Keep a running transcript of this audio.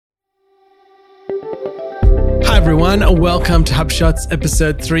everyone. Welcome to HubSpot's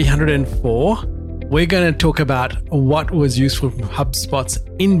episode 304. We're going to talk about what was useful from HubSpot's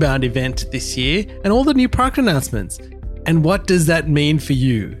inbound event this year and all the new product announcements. And what does that mean for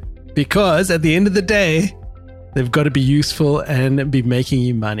you? Because at the end of the day, they've got to be useful and be making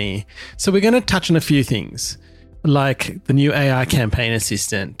you money. So we're going to touch on a few things like the new AI campaign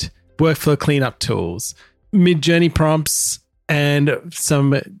assistant, workflow cleanup tools, mid-journey prompts, and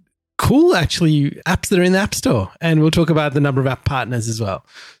some cool actually apps that are in the App Store. And we'll talk about the number of app partners as well.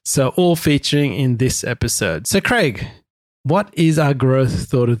 So all featuring in this episode. So Craig, what is our growth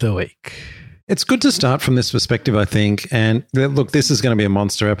thought of the week? It's good to start from this perspective, I think. And look, this is going to be a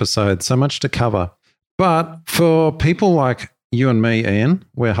monster episode, so much to cover. But for people like you and me, Ian,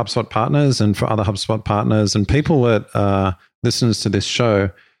 we're HubSpot partners, and for other HubSpot partners and people that are listeners to this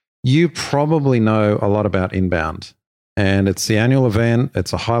show, you probably know a lot about inbound. And it's the annual event.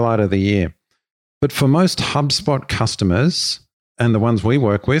 It's a highlight of the year. But for most HubSpot customers and the ones we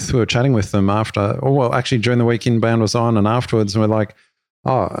work with who are chatting with them after, or well, actually during the week inbound was on and afterwards, and we're like,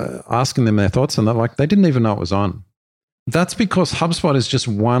 asking them their thoughts, and they're like, they didn't even know it was on. That's because HubSpot is just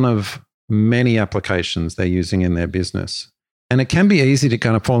one of many applications they're using in their business. And it can be easy to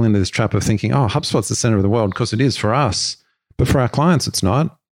kind of fall into this trap of thinking, HubSpot's the center of the world, because it is for us. But for our clients, it's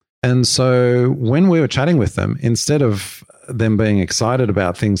not. And so when we were chatting with them, instead of them being excited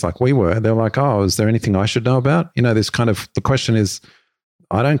about things like we were, they're like, is there anything I should know about? You know, this kind of, the question is,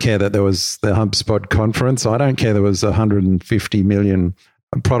 I don't care that there was the HubSpot conference. I don't care there was 150 million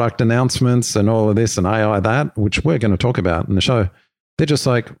product announcements and all of this and AI that, which we're going to talk about in the show. They're just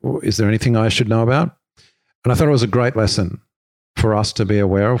like, is there anything I should know about? And I thought it was a great lesson for us to be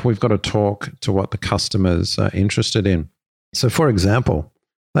aware of. We've got to talk to what the customers are interested in. So for example,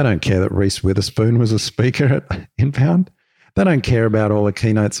 they don't care that Reese Witherspoon was a speaker at Inbound. They don't care about all the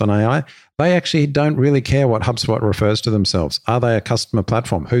keynotes on AI. They actually don't really care what HubSpot refers to themselves. Are they a customer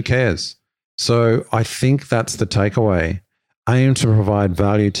platform? Who cares? So I think that's the takeaway. Aim to provide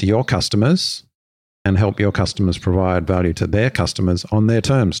value to your customers and help your customers provide value to their customers on their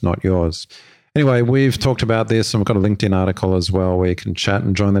terms, not yours. Anyway, we've talked about this, and we've got a LinkedIn article as well where you can chat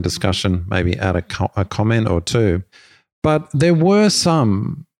and join the discussion, maybe add a comment or two. But there were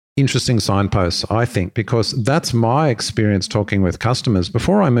some interesting signposts, I think, because that's my experience talking with customers.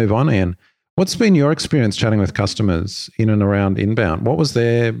 Before I move on, Ian, what's been your experience chatting with customers in and around inbound? What was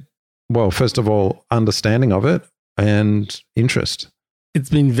their, well, first of all, understanding of it and interest? It's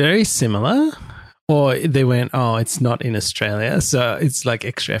been very similar. Or they went, it's not in Australia, so it's like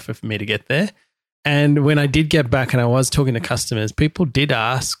extra effort for me to get there. And when I did get back and I was talking to customers, people did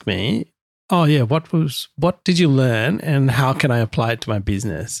ask me, what did you learn and how can I apply it to my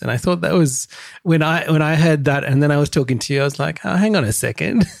business? And I thought that was when I heard that, and then I was talking to you, I was like, hang on a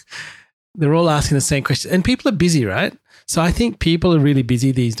second. They're all asking the same question. And people are busy, right? So I think people are really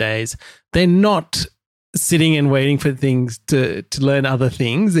busy these days. They're not sitting and waiting for things to learn other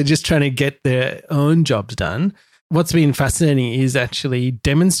things. They're just trying to get their own jobs done. What's been fascinating is actually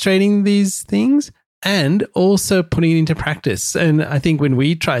demonstrating these things and also putting it into practice. And I think when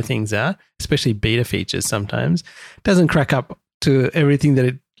we try things out, especially beta features sometimes, it doesn't crack up to everything that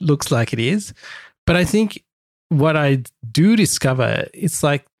it looks like it is. But I think what I do discover, it's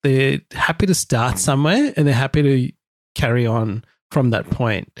like they're happy to start somewhere and they're happy to carry on from that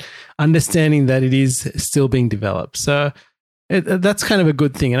point, understanding that it is still being developed. So that's kind of a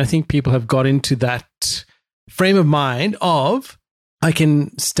good thing. And I think people have got into that frame of mind of, I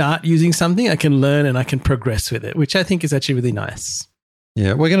can start using something, I can learn, and I can progress with it, which I think is actually really nice.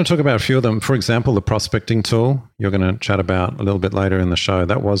 Yeah, we're going to talk about a few of them. For example, the prospecting tool you're going to chat about a little bit later in the show.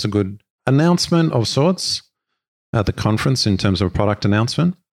 That was a good announcement of sorts at the conference in terms of a product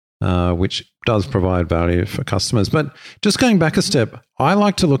announcement, which does provide value for customers. But just going back a step, I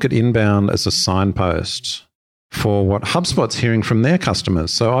like to look at inbound as a signpost for what HubSpot's hearing from their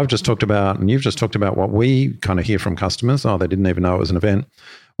customers. So I've just talked about, and you've just talked about what we kind of hear from customers. They didn't even know it was an event.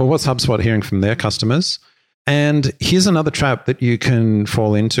 Well, what's HubSpot hearing from their customers? And here's another trap that you can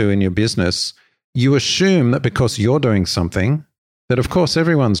fall into in your business. You assume that because you're doing something, that of course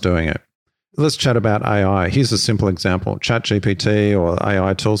everyone's doing it. Let's chat about AI. Here's a simple example, ChatGPT or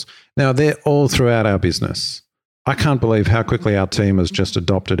AI tools. Now, they're all throughout our business. I can't believe how quickly our team has just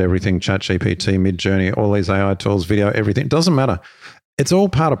adopted everything, ChatGPT, Midjourney, all these AI tools, video, everything. It doesn't matter. It's all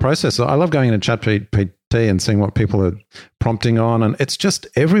part of process. I love going into ChatGPT and seeing what people are prompting on, and it's just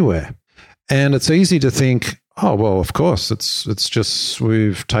everywhere. And it's easy to think, of course, it's just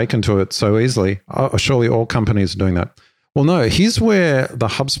we've taken to it so easily. Surely all companies are doing that. Well, no, here's where the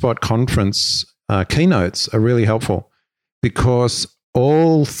HubSpot conference keynotes are really helpful, because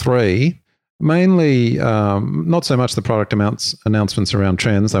all three mainly not so much the product announcements around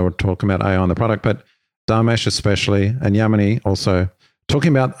trends. They were talking about AI on the product, but Dharmesh especially and Yamini also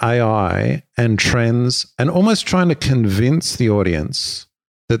talking about AI and trends and almost trying to convince the audience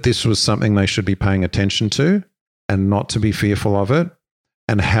that this was something they should be paying attention to and not to be fearful of it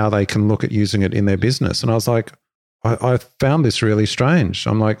and how they can look at using it in their business. And I was like, I found this really strange.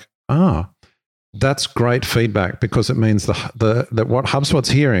 I'm like, that's great feedback because it means that what HubSpot's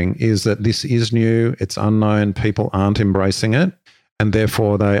hearing is that this is new, it's unknown, people aren't embracing it. And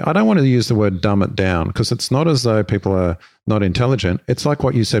therefore I don't want to use the word dumb it down because it's not as though people are not intelligent. It's like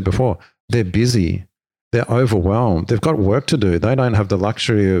what you said before. They're busy. They're overwhelmed. They've got work to do. They don't have the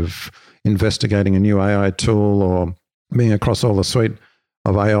luxury of investigating a new AI tool or being across all the suite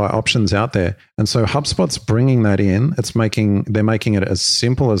of AI options out there. And so HubSpot's bringing that in. They're making it as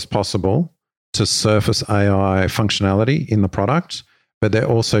simple as possible to surface AI functionality in the product, but they're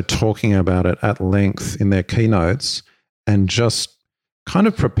also talking about it at length in their keynotes and just kind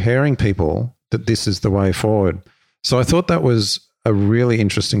of preparing people that this is the way forward. So I thought that was a really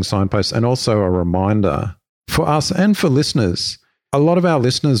interesting signpost and also a reminder for us and for listeners. A lot of our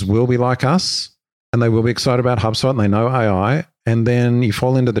listeners will be like us and they will be excited about HubSpot and they know AI. And then you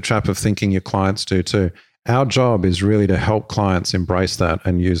fall into the trap of thinking your clients do too. Our job is really to help clients embrace that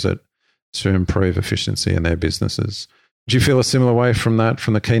and use it to improve efficiency in their businesses. Do you feel a similar way from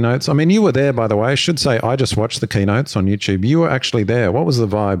the keynotes? I mean, you were there, by the way. I should say I just watched the keynotes on YouTube. You were actually there. What was the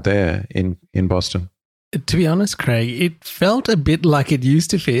vibe there in Boston? To be honest, Craig, it felt a bit like it used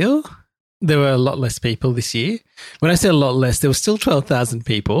to feel. There were a lot less people this year. When I say a lot less, there were still 12,000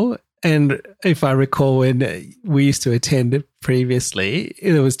 people. And if I recall when we used to attend previously,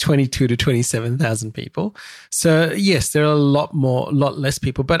 there was 22 to 27,000 people. So yes, there are a lot less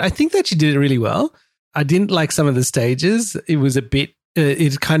people, but I think that you did it really well. I didn't like some of the stages. It was a bit,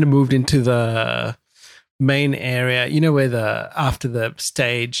 it kind of moved into the main area, you know, where after the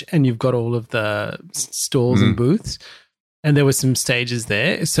stage and you've got all of the stalls and booths. And there were some stages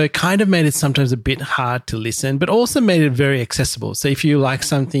there. So it kind of made it sometimes a bit hard to listen, but also made it very accessible. So if you like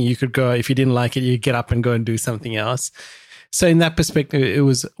something, you could go. If you didn't like it, you get up and go and do something else. So in that perspective, it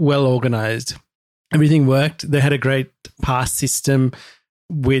was well organized. Everything worked. They had a great pass system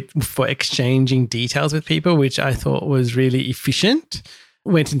for exchanging details with people, which I thought was really efficient.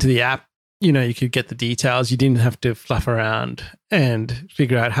 Went into the app. You know, you could get the details. You didn't have to fluff around and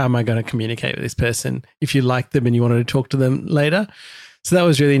figure out how am I going to communicate with this person if you liked them and you wanted to talk to them later. So that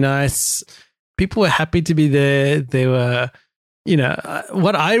was really nice. People were happy to be there. They were, you know,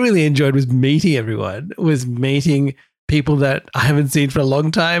 what I really enjoyed was meeting everyone, was meeting people that I haven't seen for a long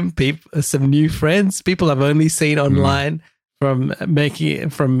time, some new friends, people I've only seen online from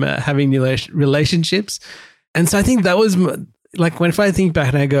having new relationships. And so I think that was like if I think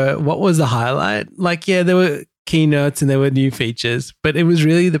back and I go, what was the highlight? Like, yeah, there were keynotes and there were new features, but it was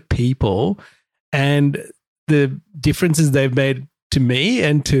really the people and the differences they've made to me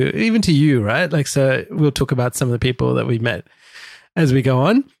and to even to you, right? Like, so we'll talk about some of the people that we met as we go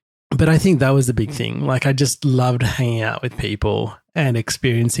on. But I think that was the big thing. Like, I just loved hanging out with people and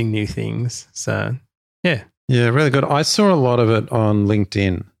experiencing new things. So, yeah. Yeah, really good. I saw a lot of it on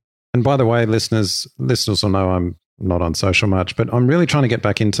LinkedIn. And by the way, listeners will know I'm not on social much, but I'm really trying to get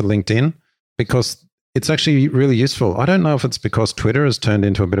back into LinkedIn because it's actually really useful. I don't know if it's because Twitter has turned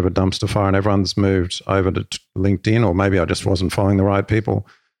into a bit of a dumpster fire and everyone's moved over to LinkedIn, or maybe I just wasn't following the right people.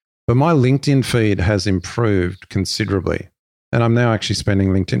 But my LinkedIn feed has improved considerably. And I'm now actually spending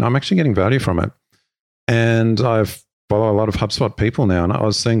LinkedIn. I'm actually getting value from it. And I follow a lot of HubSpot people now. And I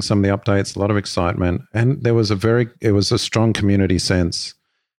was seeing some of the updates, a lot of excitement. And it was a strong community sense.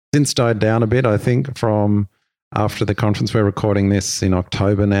 Since died down a bit, I think, from after the conference. We're recording this in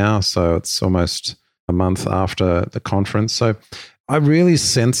October now. So it's almost a month after the conference. So I really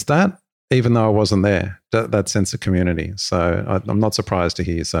sensed that, even though I wasn't there, that sense of community. So I'm not surprised to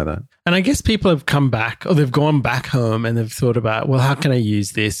hear you say that. And I guess people have come back or they've gone back home and they've thought about, well, how can I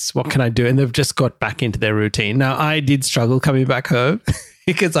use this? What can I do? And they've just got back into their routine. Now, I did struggle coming back home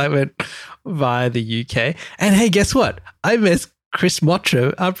because I went via the UK. And hey, guess what? I met Chris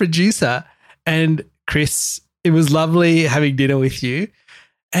Mottram, our producer. And Chris, it was lovely having dinner with you.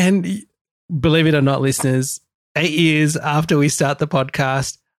 And believe it or not, listeners, 8 years after we start the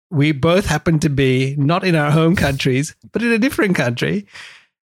podcast, we both happen to be not in our home countries, but in a different country.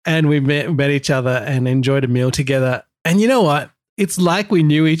 And we met each other and enjoyed a meal together. And you know what? It's like we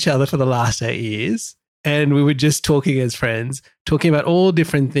knew each other for the last 8 years. And we were just talking as friends, talking about all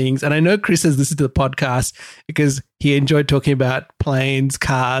different things. And I know Chris has listened to the podcast because he enjoyed talking about planes,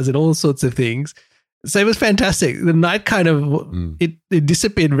 cars, and all sorts of things. So it was fantastic. The night kind of, it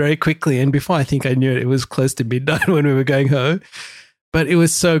disappeared very quickly. And before I think I knew it, it was close to midnight when we were going home. But it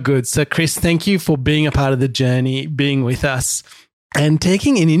was so good. So Chris, thank you for being a part of the journey, being with us and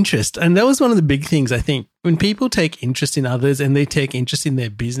taking an interest. And that was one of the big things, I think. When people take interest in others and they take interest in their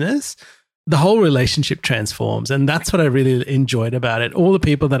business, the whole relationship transforms. And that's what I really enjoyed about it. All the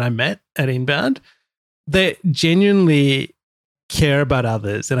people that I met at Inbound, they genuinely care about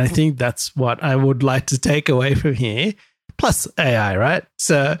others. And I think that's what I would like to take away from here. Plus AI, right?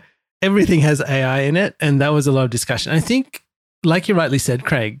 So everything has AI in it. And that was a lot of discussion. I think, like you rightly said,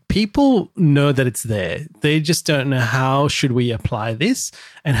 Craig, people know that it's there. They just don't know how should we apply this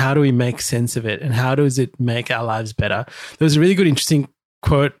and how do we make sense of it and how does it make our lives better. There was a really good, interesting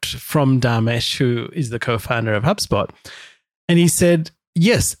quote from Dharmesh, who is the co-founder of HubSpot. And he said,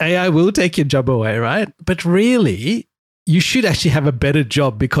 yes, AI will take your job away, right? But really, you should actually have a better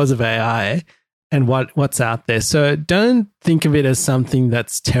job because of AI and what's out there. So don't think of it as something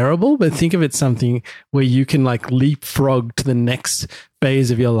that's terrible, but think of it something where you can like leapfrog to the next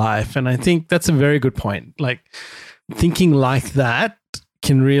phase of your life. And I think that's a very good point. Like thinking like that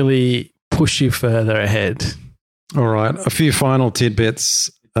can really push you further ahead. All right. A few final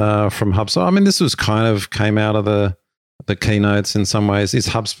tidbits from HubSpot. I mean, this was kind of came out of the keynotes in some ways. Is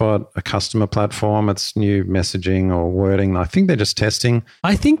HubSpot a customer platform? It's new messaging or wording. I think they're just testing.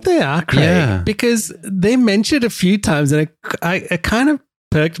 I think they are, Craig, because they mentioned a few times and I kind of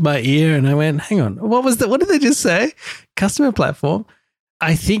perked my ear and I went, hang on, what was that? What did they just say? Customer platform?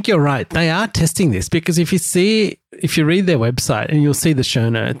 I think you're right. They are testing this because if you read their website and you'll see the show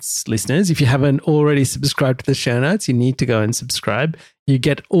notes, listeners, if you haven't already subscribed to the show notes, you need to go and subscribe. You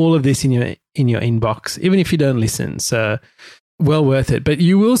get all of this in your inbox, even if you don't listen. So well worth it. But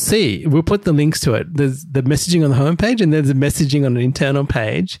you will see, we'll put the links to it. There's the messaging on the homepage and there's the messaging on an internal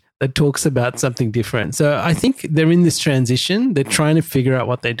page that talks about something different. So I think they're in this transition. They're trying to figure out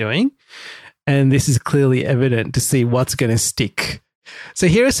what they're doing. And this is clearly evident to see what's going to stick. So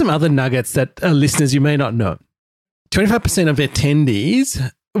here are some other nuggets that listeners, you may not know. 25% of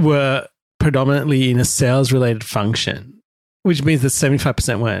attendees were predominantly in a sales-related function, which means that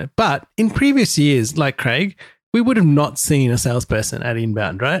 75% weren't. But in previous years, like Craig, we would have not seen a salesperson at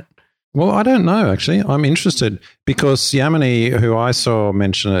Inbound, right? Well, I don't know, actually. I'm interested because Yamini, who I saw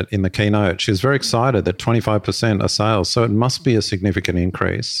mention it in the keynote, she was very excited that 25% are sales. So it must be a significant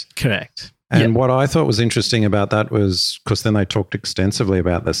increase. Correct. And what I thought was interesting about that was because then they talked extensively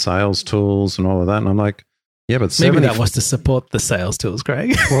about the sales tools and all of that. And I'm like, yeah, but maybe that was to support the sales tools,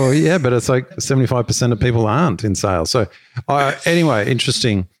 Craig. Well, yeah, but it's like 75% of people aren't in sales. So anyway,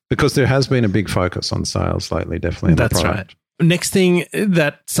 interesting because there has been a big focus on sales lately, definitely. In That's the product. Right. Next thing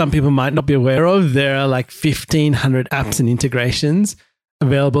that some people might not be aware of, there are like 1,500 apps and integrations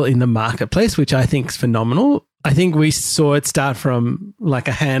available in the marketplace, which I think is phenomenal. I think we saw it start from like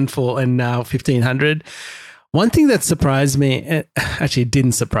a handful and now 1,500. One thing that surprised me, actually it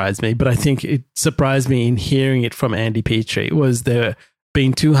didn't surprise me, but I think it surprised me in hearing it from Andy Petrie, was there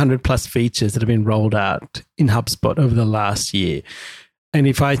been 200 plus features that have been rolled out in HubSpot over the last year. And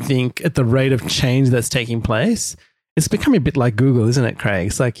if I think at the rate of change that's taking place, it's becoming a bit like Google, isn't it, Craig?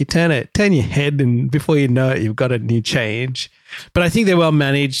 It's like you turn your head and before you know it, you've got a new change. But I think they're well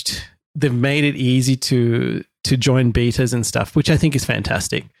managed. They've made it easy to join betas and stuff, which I think is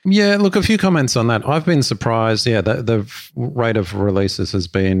fantastic. Yeah, look, a few comments on that. I've been surprised. Yeah, the rate of releases has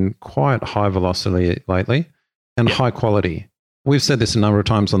been quite high velocity lately and high quality. We've said this a number of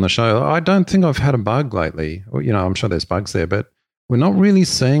times on the show. I don't think I've had a bug lately. You know, I'm sure there's bugs there, but we're not really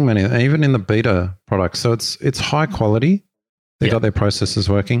seeing many, even in the beta products. So it's high quality. They got their processes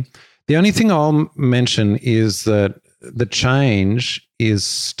working. The only thing I'll mention is that the change is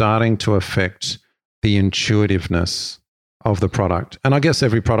starting to affect the intuitiveness of the product. And I guess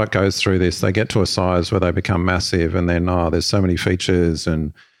every product goes through this. They get to a size where they become massive and then, there's so many features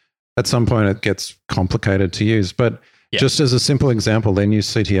and at some point it gets complicated to use. But just as a simple example, their new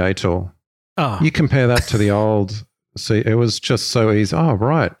CTA tool, you compare that to the old, it was just so easy. Oh,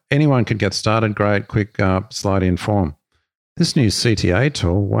 right. Anyone could get started. Great, quick slide in form. This new CTA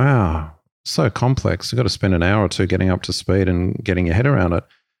tool, wow, so complex. You've got to spend an hour or two getting up to speed and getting your head around it.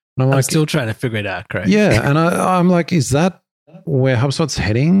 And I'm still trying to figure it out, Craig. Yeah, and I'm like, is that where HubSpot's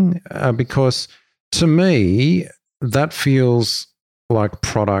heading? Because to me, that feels like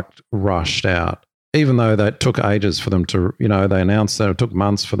product rushed out, even though that took ages for them to, they announced that it took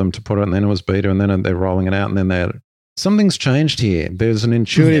months for them to put it, and then it was beta, and then they're rolling it out, and then something's changed here. There's an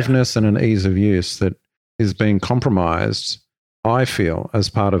intuitiveness and an ease of use that is being compromised, I feel, as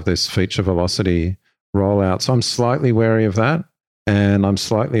part of this feature velocity rollout. So I'm slightly wary of that. And I'm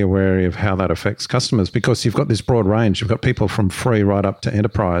slightly wary of how that affects customers because you've got this broad range. You've got people from free right up to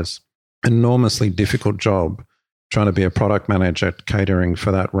enterprise. Enormously difficult job trying to be a product manager catering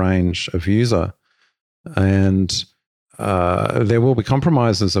for that range of user. And there will be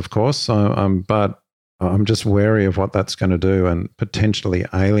compromises, of course, but I'm just wary of what that's going to do and potentially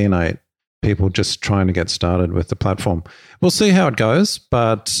alienate people just trying to get started with the platform. We'll see how it goes,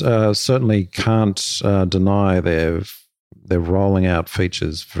 but certainly can't deny they're rolling out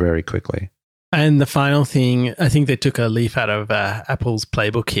features very quickly. And the final thing, I think they took a leaf out of Apple's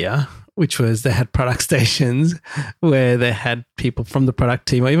playbook here, which was they had product stations where they had people from the product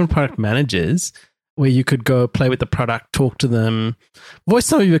team or even product managers where you could go play with the product, talk to them, voice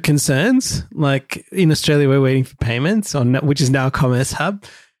some of your concerns. Like in Australia, we're waiting for payments, which is now Commerce Hub.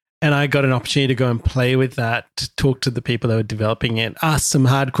 And I got an opportunity to go and play with that, talk to the people that were developing it, ask some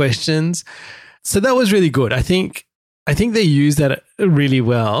hard questions. So that was really good. I think they used that really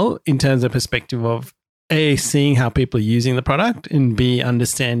well in terms of perspective of A, seeing how people are using the product, and B,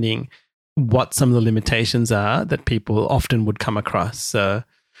 understanding what some of the limitations are that people often would come across. So,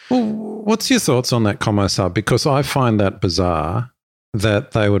 well, what's your thoughts on that Commerce Hub? Because I find that bizarre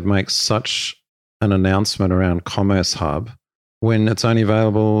that they would make such an announcement around Commerce Hub when it's only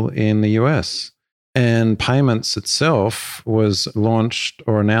available in the US. And payments itself was launched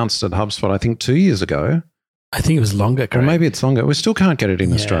or announced at HubSpot, I think 2 years ago. I think it was longer, correct? Or maybe it's longer. We still can't get it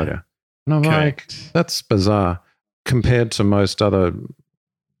in Australia. And I'm like, that's bizarre compared to most other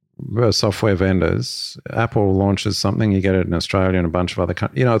software vendors. Apple launches something, you get it in Australia and a bunch of other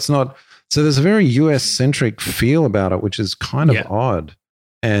countries. It's not. So there's a very US-centric feel about it, which is kind of odd.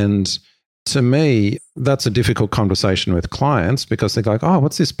 And to me, that's a difficult conversation with clients because they're like, oh,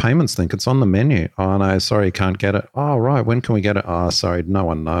 what's this payments thing? It's on the menu. Oh, no, sorry, you can't get it. Oh, right, when can we get it? Oh, sorry, no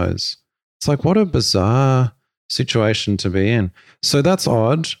one knows. It's like, what a bizarre situation to be in. So that's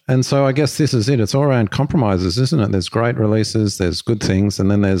odd. And so I guess this is it. It's all around compromises, isn't it? There's great releases, there's good things,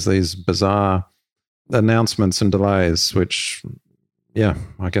 and then there's these bizarre announcements and delays, which,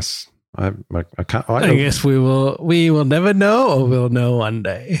 I guess I can't. I guess we will never know, or we'll know one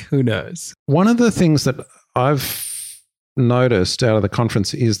day. Who knows? One of the things that I've noticed out of the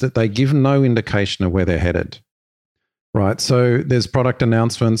conference is that they give no indication of where they're headed. Right. So there's product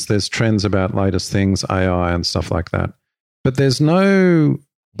announcements, there's trends about latest things, AI and stuff like that. But there's no,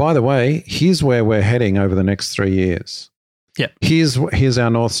 by the way, here's where we're heading over the next 3 years. Yeah. Here's our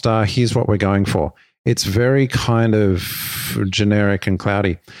North Star. Here's what we're going for. It's very kind of generic and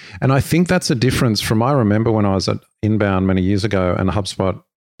cloudy. And I think that's a difference from, I remember when I was at Inbound many years ago and HubSpot,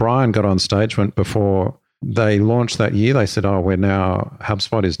 Brian got on stage before they launched that year. They said,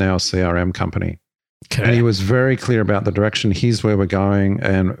 HubSpot is now a CRM company. Okay. And he was very clear about the direction. Here's where we're going.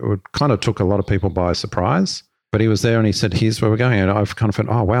 And it kind of took a lot of people by surprise. But he was there and he said, here's where we're going. And I've kind of thought,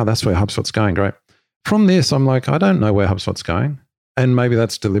 oh, wow, that's where HubSpot's going. Great. From this, I'm like, I don't know where HubSpot's going. And maybe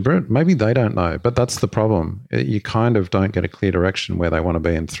that's deliberate. Maybe they don't know. But that's the problem. You kind of don't get a clear direction where they want to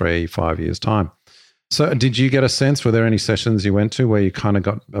be in 3-5 years' time. So did you get a sense, were there any sessions you went to where you kind of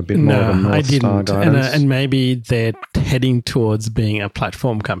got a bit more of a North Star guidance? And maybe they're heading towards being a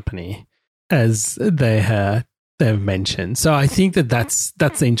platform company, as they've mentioned. So I think that's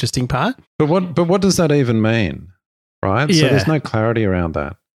the interesting part. But what does that even mean, right? Yeah. So there's no clarity around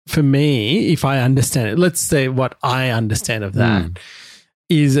that. For me, if I understand it, let's say what I understand of that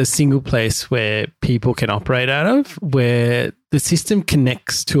is a single place where people can operate out of, where the system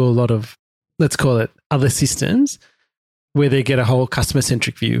connects to a lot of, let's call it, other systems, where they get a whole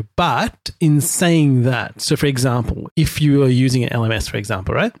customer-centric view. But in saying that, so for example, if you are using an LMS, for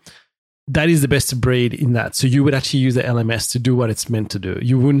example, right? That is the best of breed in that. So you would actually use the LMS to do what it's meant to do.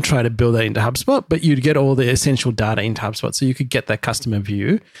 You wouldn't try to build that into HubSpot, but you'd get all the essential data into HubSpot. So you could get that customer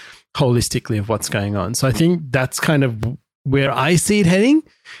view holistically of what's going on. So I think that's kind of where I see it heading,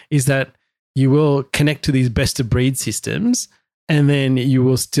 is that you will connect to these best of breed systems, and then you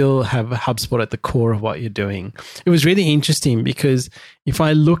will still have HubSpot at the core of what you're doing. It was really interesting because if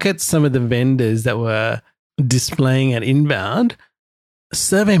I look at some of the vendors that were displaying at Inbound,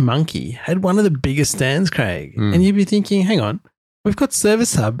 SurveyMonkey had one of the biggest stands, Craig. And you'd be thinking, hang on, we've got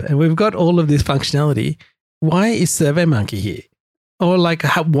Service Hub and we've got all of this functionality. Why is SurveyMonkey here? Or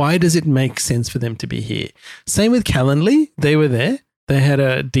why does it make sense for them to be here? Same with Calendly. They were there. They had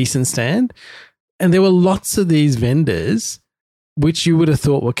a decent stand. And there were lots of these vendors which you would have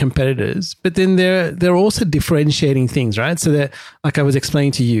thought were competitors. But then they're also differentiating things, right? So that, like I was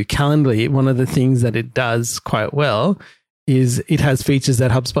explaining to you, Calendly, one of the things that it does quite well is it has features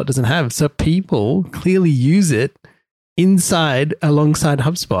that HubSpot doesn't have. So people clearly use it alongside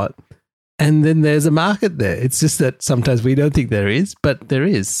HubSpot. And then there's a market there. It's just that sometimes we don't think there is, but there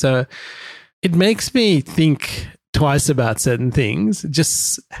is. So it makes me think twice about certain things,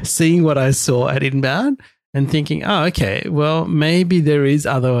 just seeing what I saw at Inbound and thinking, oh, okay, well, maybe there is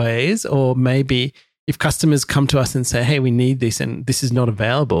other ways, or maybe if customers come to us and say, hey, we need this and this is not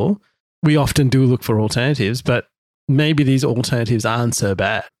available, we often do look for alternatives, but maybe these alternatives aren't so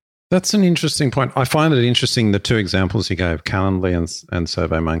bad. That's an interesting point. I find it interesting, the two examples you gave, Calendly and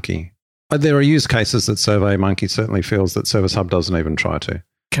SurveyMonkey. There are use cases that SurveyMonkey certainly feels that Service Hub doesn't even try to.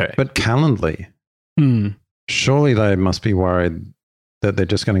 Correct. But Calendly, surely they must be worried that they're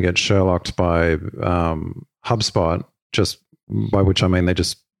just going to get Sherlocked by HubSpot, just by which I mean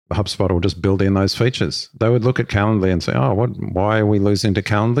HubSpot will just build in those features. They would look at Calendly and say, oh, why are we losing to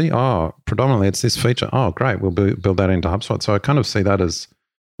Calendly? Oh, predominantly it's this feature. Oh, great, we'll build that into HubSpot. So I kind of see that as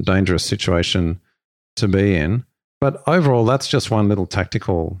a dangerous situation to be in. But overall, that's just one little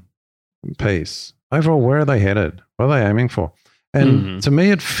tactical piece. Overall, where are they headed? What are they aiming for? And to me,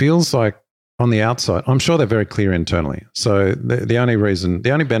 it feels like on the outside, I'm sure they're very clear internally. So the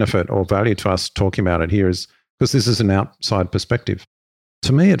only benefit or value to us talking about it here is because this is an outside perspective.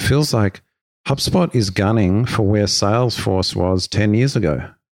 To me, it feels like HubSpot is gunning for where Salesforce was 10 years ago,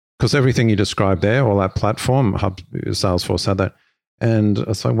 because everything you described there, all that platform, Salesforce had that. And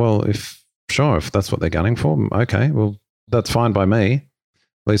I say, well, if that's what they're gunning for, okay, well, that's fine by me.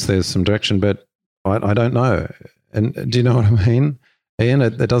 At least there's some direction, but I don't know. And do you know what I mean, Ian?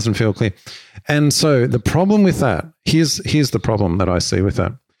 It doesn't feel clear. And so the problem with that, here's the problem that I see with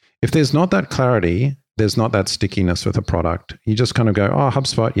that. If there's not that clarity, there's not that stickiness with a product. You just kind of go, oh,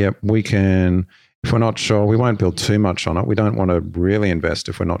 HubSpot, yep, we can, if we're not sure, we won't build too much on it. We don't want to really invest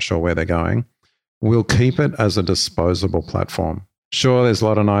if we're not sure where they're going. We'll keep it as a disposable platform. Sure, there's a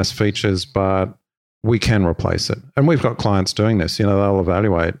lot of nice features, but we can replace it. And we've got clients doing this. They'll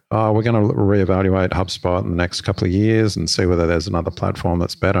evaluate, we're going to reevaluate HubSpot in the next couple of years and see whether there's another platform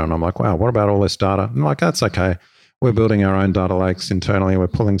that's better. And I'm like, wow, what about all this data? I'm like, that's okay. We're building our own data lakes internally. We're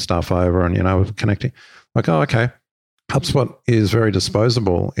pulling stuff over and, we're connecting. Like, oh, okay. HubSpot is very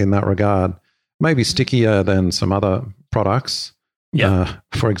disposable in that regard, maybe stickier than some other products. Yeah.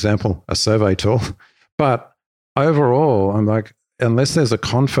 For example, a survey tool. But overall, I'm like, unless there's a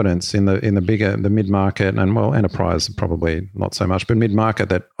confidence in the mid-market and, well, enterprise probably not so much, but mid-market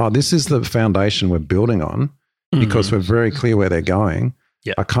that, this is the foundation we're building on because we're very clear where they're going.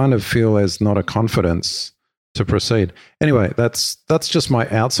 Yeah. I kind of feel there's not a confidence to proceed. Anyway, that's just my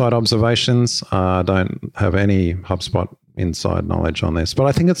outside observations. I don't have any HubSpot inside knowledge on this, but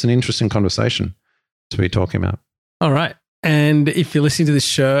I think it's an interesting conversation to be talking about. All right. And if you're listening to this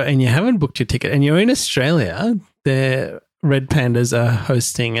show and you haven't booked your ticket and you're in Australia, Red Pandas are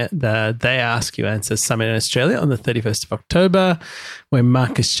hosting the They Ask You Answer Summit in Australia on the 31st of October, where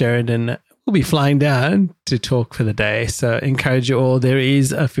Marcus Sheridan will be flying down to talk for the day. So encourage you all. There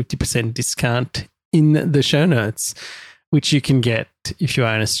is a 50% discount in the show notes, which you can get if you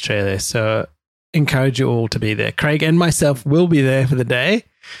are in Australia. So encourage you all to be there. Craig and myself will be there for the day.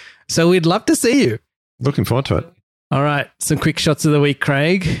 So we'd love to see you. Looking forward to it. All right. Some quick shots of the week,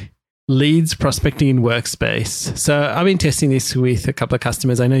 Craig. Leads prospecting in Workspace. So I've been testing this with a couple of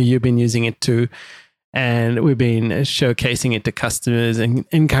customers. I know you've been using it too. And we've been showcasing it to customers and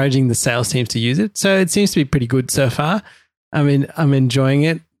encouraging the sales teams to use it. So it seems to be pretty good so far. I mean, I'm enjoying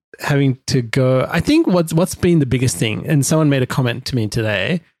it. Having to go, I think what's been the biggest thing, and someone made a comment to me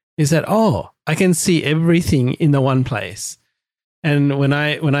today, is that, I can see everything in the one place. And when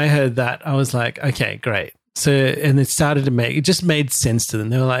I heard that, I was like, okay, great. So, and it just made sense to them.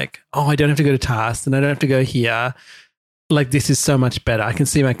 They were like, I don't have to go to tasks and I don't have to go here. Like, this is so much better. I can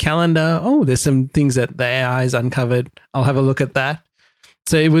see my calendar. There's some things that the AI has uncovered. I'll have a look at that.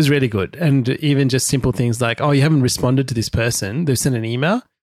 So it was really good. And even just simple things like, you haven't responded to this person. They've sent an email.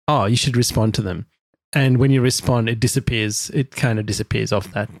 You should respond to them. And when you respond, it disappears. It kind of disappears off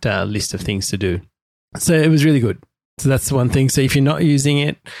that list of things to do. So it was really good. So that's one thing. So if you're not using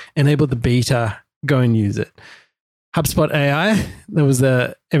it, enable the beta, go and use it. HubSpot AI, there was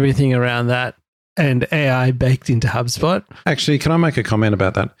everything around that and AI baked into HubSpot. Actually, can I make a comment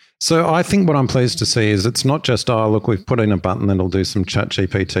about that? So I think what I'm pleased to see is it's not just, look, we've put in a button that'll do some chat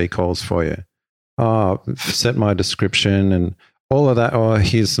GPT calls for you. Set my description and all of that,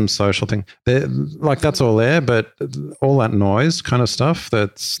 here's some social thing. That's all there, but all that noise kind of stuff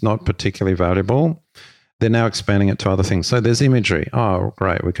that's not particularly valuable, they're now expanding it to other things. So there's imagery.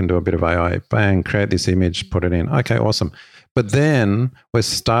 Great, we can do a bit of AI. Bang, create this image, put it in. Okay, awesome. But then we're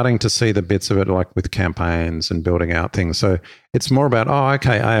starting to see the bits of it like with campaigns and building out things. So it's more about,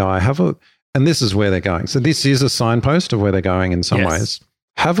 okay, AI, and this is where they're going. So this is a signpost of where they're going in some ways.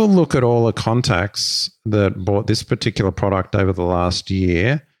 have a look at all the contacts that bought this particular product over the last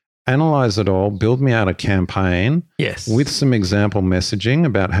year, analyze it all, build me out a campaign with some example messaging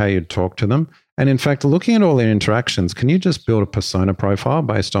about how you'd talk to them. And in fact, looking at all their interactions, can you just build a persona profile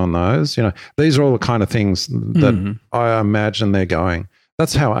based on those? These are all the kind of things that I imagine they're going.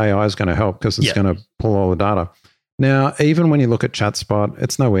 That's how AI is going to help, because it's going to pull all the data. Now, even when you look at ChatSpot,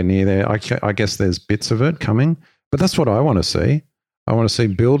 it's nowhere near there. I guess there's bits of it coming, but that's what I want to see. I want to see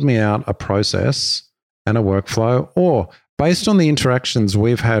build me out a process and a workflow, or based on the interactions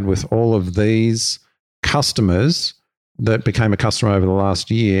we've had with all of these customers that became a customer over the last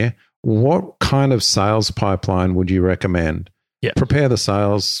year, what kind of sales pipeline would you recommend? Yeah. Prepare the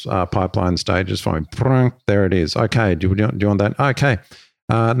sales pipeline stages for me. There it is. Okay. Do you want that? Okay.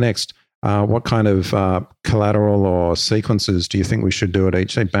 Next, what kind of collateral or sequences do you think we should do at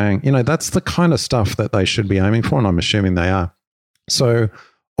each? Bang. That's the kind of stuff that they should be aiming for, and I'm assuming they are. So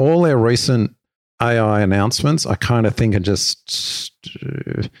all their recent AI announcements, I kind of think are just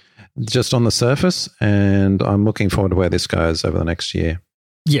on the surface, and I'm looking forward to where this goes over the next year.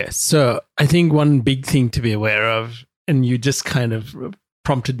 Yes. So I think one big thing to be aware of, and you just kind of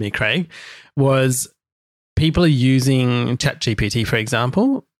prompted me, Craig, was people are using ChatGPT, for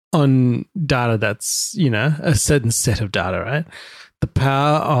example, on data that's, a certain set of data, right? The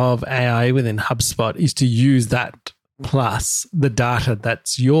power of AI within HubSpot is to use that plus the data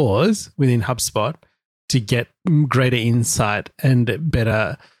that's yours within HubSpot to get greater insight and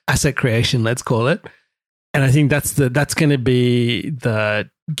better asset creation, let's call it. And I think that's going to be the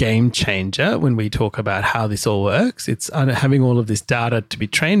game changer when we talk about how this all works. It's having all of this data to be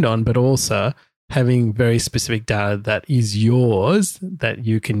trained on, but also having very specific data that is yours that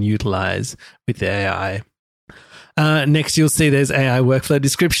you can utilize with the AI. Next, you'll see there's AI workflow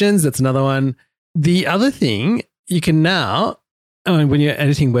descriptions. That's another one. The other thing, you can now, when you're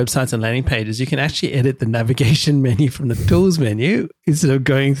editing websites and landing pages, you can actually edit the navigation menu from the tools menu instead of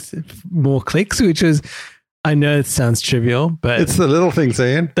going more clicks, which is, I know it sounds trivial, but it's the little things,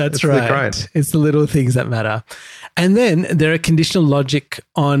 Ian. That's right. It's the little things that matter. And then there are conditional logic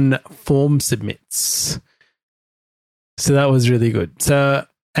on form submits. So that was really good. So,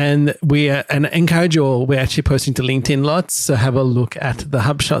 and encourage you all, we're actually posting to LinkedIn lots. So have a look at the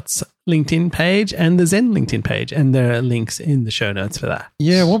HubSpot's LinkedIn page and the Zen LinkedIn page. And there are links in the show notes for that.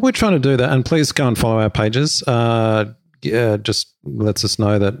 Yeah, what we're trying to do that, and please go and follow our pages. Just lets us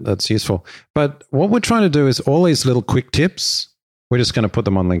know that that's useful. But what we're trying to do is all these little quick tips, we're just going to put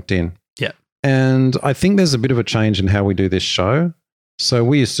them on LinkedIn. Yeah. And I think there's a bit of a change in how we do this show. So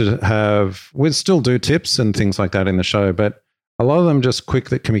we'd still do tips and things like that in the show, but a lot of them just quick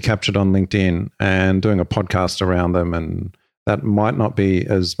that can be captured on LinkedIn and doing a podcast around them. And that might not be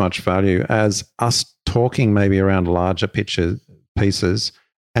as much value as us talking maybe around larger pieces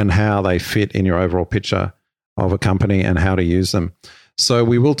and how they fit in your overall picture of a company and how to use them. So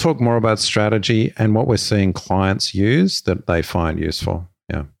we will talk more about strategy and what we're seeing clients use that they find useful.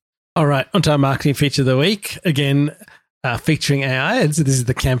 Yeah. All right. On to our marketing feature of the week. Again, featuring AI. And so this is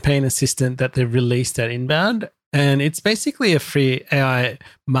the campaign assistant that they've released at Inbound. And it's basically a free AI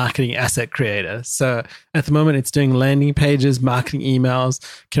marketing asset creator. So at the moment, it's doing landing pages, marketing emails,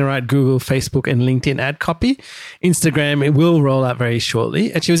 can write Google, Facebook, and LinkedIn ad copy. Instagram, it will roll out very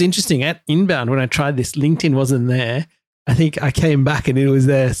shortly. Actually, it was interesting. At Inbound, when I tried this, LinkedIn wasn't there. I think I came back and it was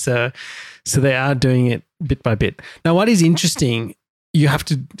there. So they are doing it bit by bit. Now, what is interesting, you have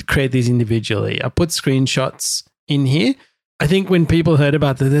to create these individually. I put screenshots in here. I think when people heard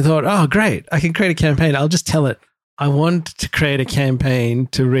about that, they thought, oh, great, I can create a campaign. I'll just tell it, I want to create a campaign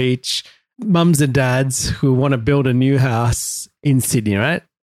to reach mums and dads who want to build a new house in Sydney, right?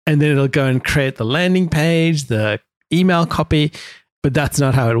 And then it'll go and create the landing page, the email copy. But that's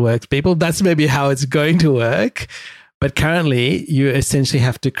not how it works, people. That's maybe how it's going to work. But currently, you essentially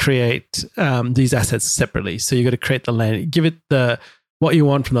have to create these assets separately. So you got to create the landing, give it what you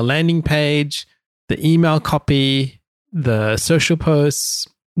want from the landing page, the email copy, the social posts,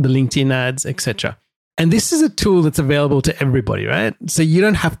 the LinkedIn ads, etc. And this is a tool that's available to everybody, right? So you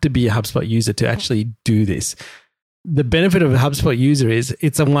don't have to be a HubSpot user to actually do this. The benefit of a HubSpot user is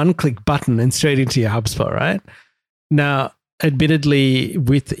it's a one-click button and straight into your HubSpot, right? Now, admittedly,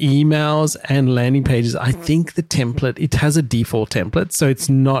 with emails and landing pages, I think the template, it has a default template, so it's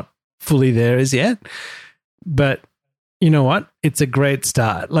not fully there as yet. But you know what? It's a great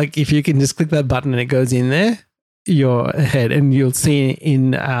start. Like if you can just click that button and it goes in there, you're ahead. And you'll see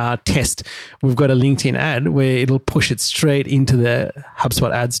in our test, we've got a LinkedIn ad where it'll push it straight into the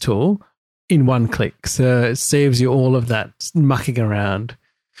HubSpot ads tool in one click. So it saves you all of that mucking around.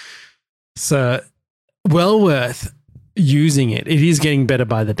 So well worth using it. It is getting better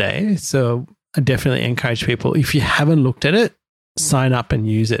by the day. So I definitely encourage people, if you haven't looked at it, sign up and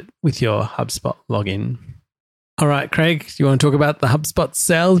use it with your HubSpot login. All right, Craig, do you want to talk about the HubSpot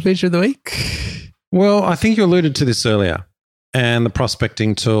sales feature of the week? Well, I think you alluded to this earlier, and the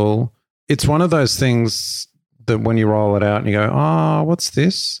prospecting tool. It's one of those things that when you roll it out and you go, oh, what's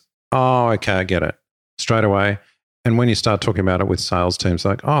this? Oh, okay, I get it straight away. And when you start talking about it with sales teams,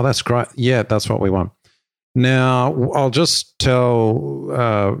 like, oh, that's great. Yeah, that's what we want. Now, I'll just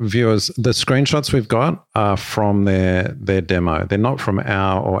tell viewers, the screenshots we've got are from their demo. They're not from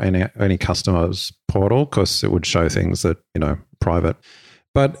our or any customer's portal, because it would show things that, private.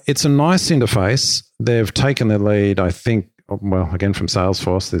 But it's a nice interface. They've taken the lead, I think, well, again, from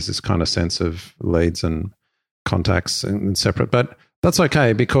Salesforce. There's this kind of sense of leads and contacts and separate. But that's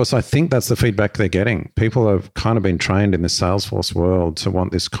okay, because I think that's the feedback they're getting. People have kind of been trained in the Salesforce world to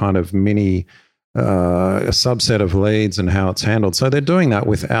want this kind of mini a subset of leads and how it's handled. So they're doing that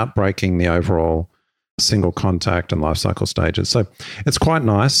without breaking the overall single contact and lifecycle stages. So it's quite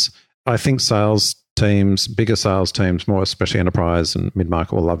nice. I think sales teams, bigger sales teams, more especially enterprise and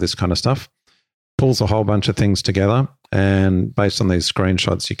mid-market, will love this kind of stuff. Pulls a whole bunch of things together, and based on these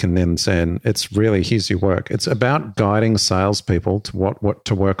screenshots, you can then send, it's really, here's your work. It's about guiding salespeople to what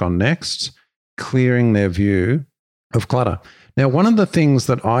to work on next, clearing their view of clutter. Now, one of the things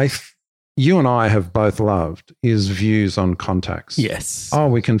that you and I have both loved is views on contacts. Yes. Oh,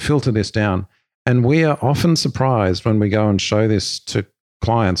 we can filter this down. And we are often surprised when we go and show this to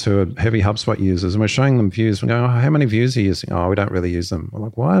clients who are heavy HubSpot users, and we're showing them views. We go, oh, how many views are you using? Oh, we don't really use them. We're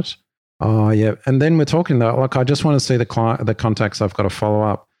like, what? Oh, yeah. And then we're talking about, like, I just want to see the contacts I've got to follow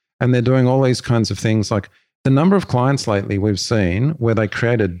up. And they're doing all these kinds of things. Like the number of clients lately we've seen where they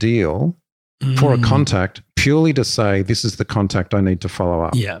create a deal for a contact purely to say, this is the contact I need to follow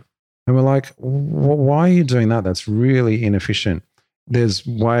up. Yeah. And we're like, why are you doing that? That's really inefficient. There's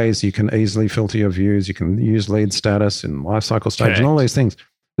ways you can easily filter your views. You can use lead status and lifecycle stage and all these things. A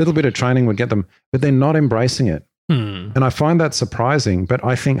little bit of training would get them, but they're not embracing it. And I find that surprising, but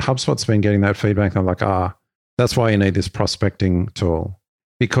I think HubSpot's been getting that feedback. I'm like, that's why you need this prospecting tool,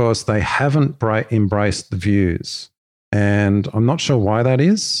 because they haven't embraced the views. And I'm not sure why that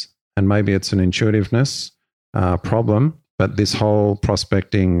is. And maybe it's an intuitiveness problem, but this whole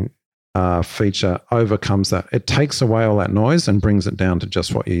prospecting feature overcomes that. It takes away all that noise and brings it down to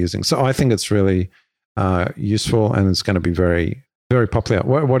just what you're using. So I think it's really useful, and it's going to be very, very popular.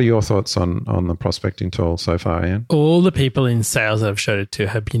 What are your thoughts on the prospecting tool so far, Ian? All the people in sales that I've showed it to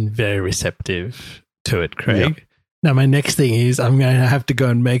have been very receptive to it, Craig. Yep. Now, my next thing is I'm going to have to go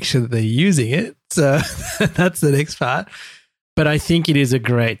and make sure that they're using it. So that's the next part. But I think it is a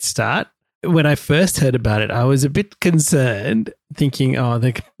great start. When I first heard about it, I was a bit concerned, thinking,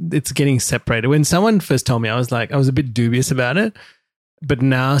 it's getting separated. When someone first told me, I was a bit dubious about it. But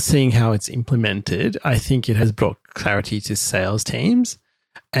now seeing how it's implemented, I think it has brought clarity to sales teams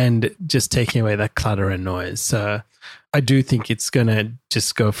and just taking away that clutter and noise. So I do think it's going to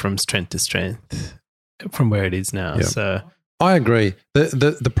just go from strength to strength from where it is now. Yep. So I agree.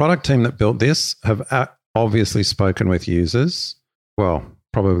 The product team that built this have obviously spoken with users, well,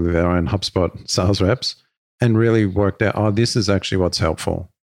 probably their own HubSpot sales reps, and really worked out, this is actually what's helpful.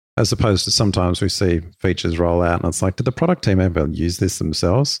 As opposed to sometimes we see features roll out and it's like, did the product team ever use this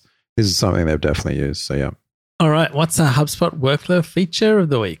themselves? This is something they've definitely used. So, yeah. All right. What's a HubSpot workflow feature of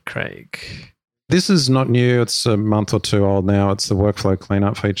the week, Craig? This is not new. It's a month or two old now. It's the workflow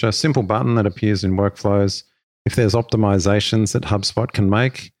cleanup feature. Simple button that appears in workflows. If there's optimizations that HubSpot can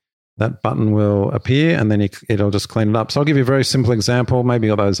make, that button will appear and then it'll just clean it up. So I'll give you a very simple example. Maybe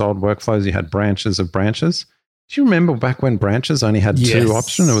all those old workflows, you had branches of branches. Do you remember back when branches only had two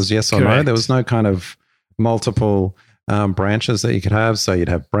options? It was yes or no. There was no kind of multiple branches that you could have. So you'd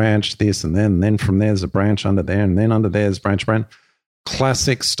have branch this and then from there's a branch under there and then under there's branch.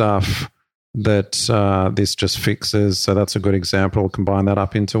 Classic stuff that this just fixes. So that's a good example. Combine that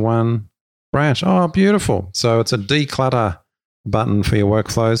up into one branch. Oh, beautiful. So it's a declutter button for your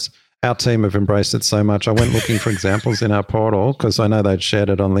workflows. Our team have embraced it so much. I went looking for examples in our portal because I know they'd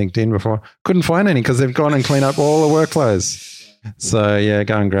shared it on LinkedIn before. Couldn't find any because they've gone and cleaned up all the workflows. So, yeah,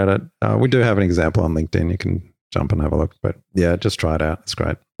 go and grab it. We do have an example on LinkedIn. You can jump and have a look. But, yeah, just try it out. It's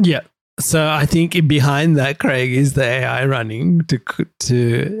great. Yeah. So I think behind that, Craig, is the AI running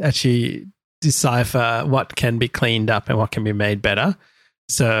to actually decipher what can be cleaned up and what can be made better.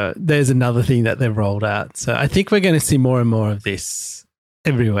 So there's another thing that they've rolled out. So I think we're going to see more and more of this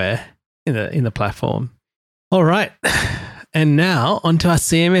everywhere in the platform. All right. And now onto our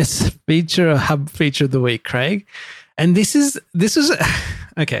CMS feature or hub feature of the week, Craig. And this was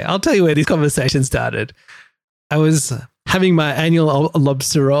okay, I'll tell you where this conversation started. I was having my annual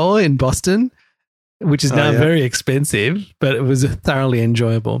lobster roll in Boston, which is now very expensive, but it was thoroughly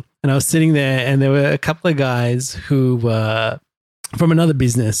enjoyable. And I was sitting there and there were a couple of guys who were from another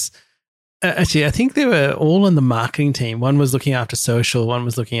business. Actually, I think they were all on the marketing team. One was looking after social, one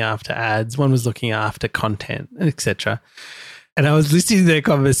was looking after ads, one was looking after content, etc. And I was listening to their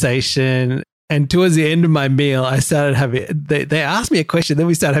conversation. And towards the end of my meal, I started having, they asked me a question, then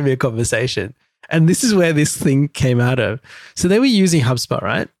we started having a conversation. And this is where this thing came out of. So they were using HubSpot,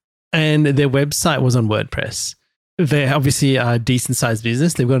 right? And their website was on WordPress. They're obviously a decent sized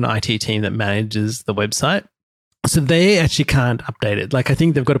business. They've got an IT team that manages the website. So they actually can't update it. Like I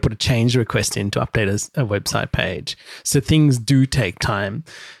think they've got to put a change request in to update a website page. So things do take time.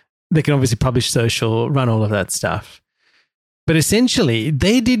 They can obviously publish social, run all of that stuff. But essentially,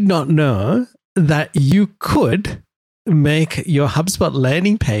 they did not know that you could make your HubSpot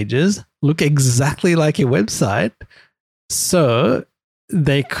landing pages look exactly like your website. So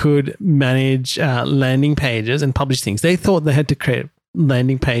they could manage landing pages and publish things. They thought they had to create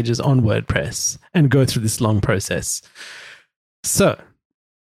landing pages on WordPress and go through this long process. So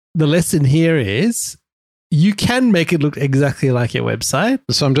the lesson here is you can make it look exactly like your website.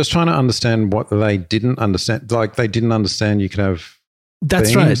 So I'm just trying to understand what they didn't understand. Like they didn't understand you could have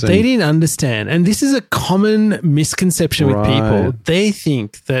That's right. They didn't understand. And this is a common misconception with people. They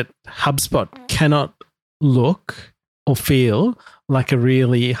think that HubSpot cannot look or feel like a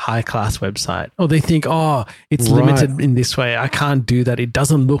really high-class website. Or they think, oh, it's limited in this way. I can't do that. It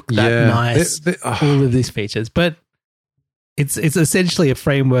doesn't look that nice, all of these features. But it's essentially a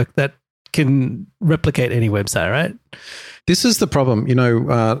framework that can replicate any website, right? This is the problem. You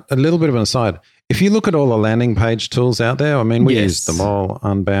know, a little bit of an aside. If you look at all the landing page tools out there, I mean, we use them all,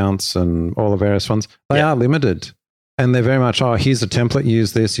 Unbounce and all the various ones. They are limited. And they're very much, oh, here's a template,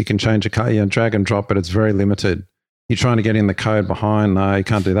 use this. You can change drag and drop, but it's very limited. You're trying to get in the code behind. No, you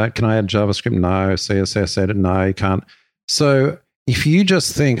can't do that. Can I add JavaScript? No. CSS edit? No, you can't. So if you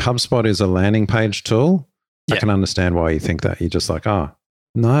just think HubSpot is a landing page tool, I can understand why you think that. You're just like, oh,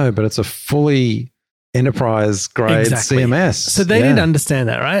 no, but it's a fully enterprise grade CMS. So they didn't understand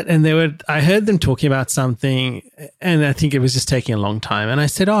that, right? And I heard them talking about something and I think it was just taking a long time. And I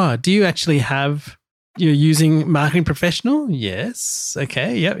said, oh, do you actually you're using Marketing Professional? Yes.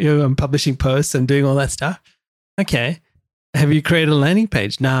 Okay. Yep. You're publishing posts and doing all that stuff. Okay. Have you created a landing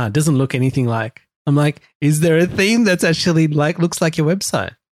page? Nah, it doesn't look anything like. I'm like, is there a theme that's actually looks like your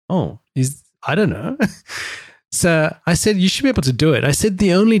website? Oh, I don't know. So I said, you should be able to do it. I said,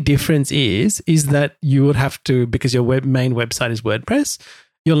 the only difference is that you would have to, because your main website is WordPress,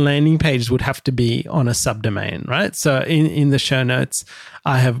 your landing pages would have to be on a subdomain, right? So in the show notes,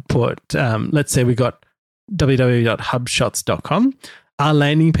 I have put, let's say we got www.hubshots.com. Our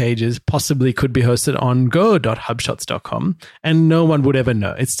landing pages possibly could be hosted on go.hubshots.com and no one would ever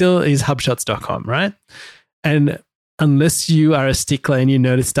know. It still is hubshots.com, right? And unless you are a stickler and you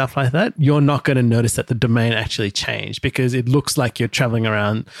notice stuff like that, you're not going to notice that the domain actually changed because it looks like you're traveling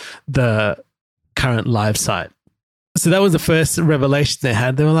around the current live site. So that was the first revelation they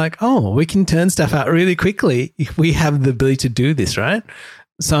had. They were like, oh, we can turn stuff out really quickly if we have the ability to do this, right?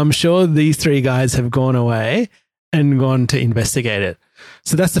 So I'm sure these three guys have gone away and gone to investigate it.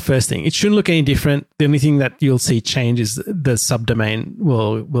 So that's the first thing. It shouldn't look any different. The only thing that you'll see change is the subdomain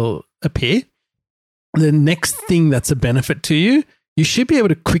will appear. The next thing that's a benefit to you, you should be able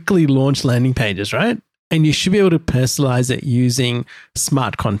to quickly launch landing pages, right? And you should be able to personalize it using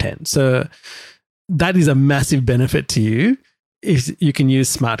smart content. So that is a massive benefit to you if you can use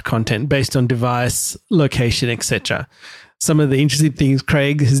smart content based on device, location, etc. Some of the interesting things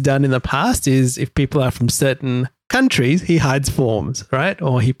Craig has done in the past is if people are from certain countries, he hides forms, right?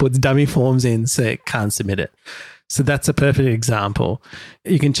 Or he puts dummy forms in so it can't submit it. So that's a perfect example.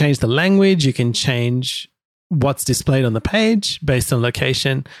 You can change the language, you can change what's displayed on the page based on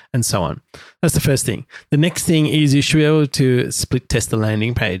location and so on. That's the first thing. The next thing is you should be able to split test the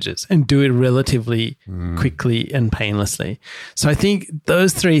landing pages and do it relatively quickly and painlessly. So I think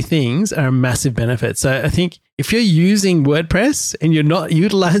those three things are a massive benefit. So I think if you're using WordPress and you're not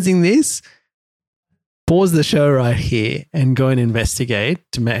utilizing this, pause the show right here and go and investigate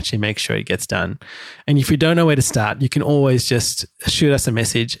to actually make sure it gets done. And if you don't know where to start, you can always just shoot us a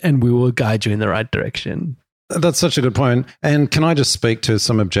message and we will guide you in the right direction. That's such a good point. And can I just speak to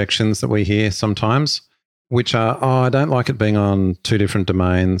some objections that we hear sometimes, which are, oh, I don't like it being on two different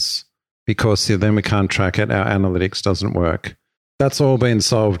domains because then we can't track it. Our analytics doesn't work. That's all been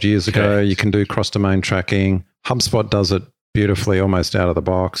solved years ago. You can do cross-domain tracking. HubSpot does it beautifully almost out of the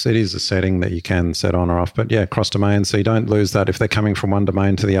box. It is a setting that you can set on or off, but yeah, cross domain. So you don't lose that if they're coming from one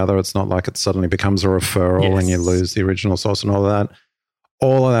domain to the other. It's not like it suddenly becomes a referral and you lose the original source and all of that.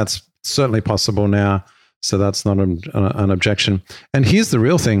 All of that's certainly possible now. So that's not an objection. And here's the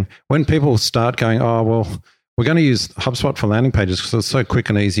real thing. When people start going, oh, well, we're going to use HubSpot for landing pages because it's so quick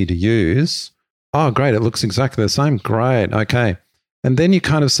and easy to use. Oh, great. It looks exactly the same. Great. Okay. And then you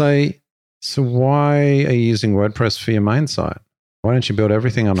kind of say, so why are you using WordPress for your main site? Why don't you build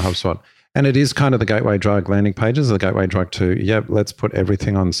everything on HubSpot? And it is kind of the gateway drug. Landing pages, the gateway drug to, let's put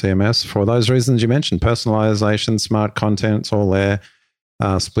everything on CMS for those reasons you mentioned. Personalization, smart content, it's all there.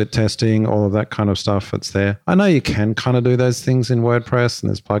 Split testing, all of that kind of stuff, it's there. I know you can kind of do those things in WordPress and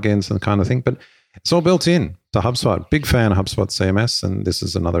there's plugins and kind of thing, but it's all built in to HubSpot. Big fan of HubSpot CMS, and this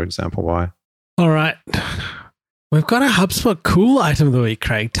is another example why. All right. We've got a HubSpot cool item of the week,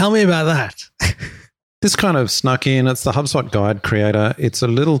 Craig. Tell me about that. This kind of snuck in. It's the HubSpot Guide Creator. It's a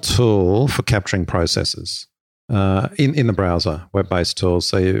little tool for capturing processes in the browser, web-based tools.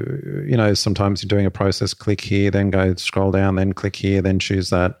 So, sometimes you're doing a process, click here, then go scroll down, then click here, then choose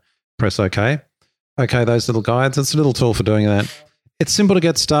that, press OK. Okay, those little guides. It's a little tool for doing that. It's simple to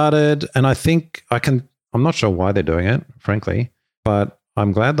get started, and I think I'm not sure why they're doing it, frankly, but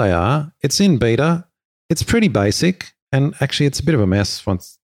I'm glad they are. It's in beta. It's pretty basic, and actually it's a bit of a mess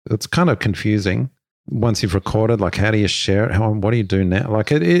once. It's kind of confusing once you've recorded, like how do you share it? What do you do now?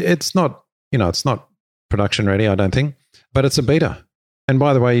 Like it's not, it's not production ready, I don't think, but it's a beta. And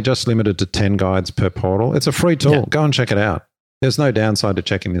by the way, you're just limited to 10 guides per portal. It's a free tool. Yeah. Go and check it out. There's no downside to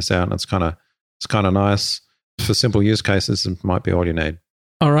checking this out, and it's kind of nice. For simple use cases, it might be all you need.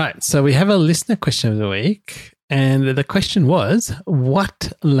 All right. So we have a listener question of the week. And the question was,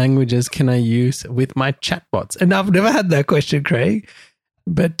 what languages can I use with my chatbots? And I've never had that question, Craig,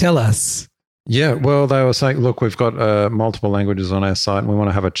 but tell us. Yeah, well, they were saying, look, we've got multiple languages on our site and we want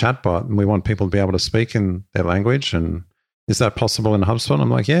to have a chatbot and we want people to be able to speak in their language. And is that possible in HubSpot? I'm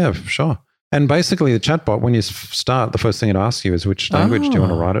like, yeah, sure. And basically the chatbot, when you start, the first thing it asks you is which language do you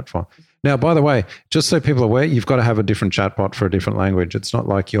want to write it for? Now, by the way, just so people are aware, you've got to have a different chatbot for a different language. It's not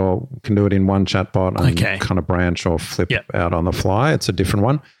like you can do it in one chatbot and kind of branch or flip out on the fly. It's a different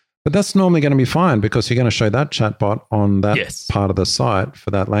one. But that's normally going to be fine because you're going to show that chatbot on that part of the site for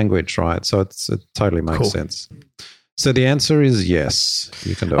that language, right? So it totally makes sense. So the answer is yes,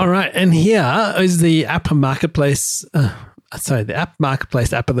 you can do it. All right. And here is the app marketplace. The app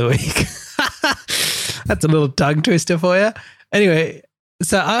marketplace app of the week. That's a little tongue twister for you. Anyway,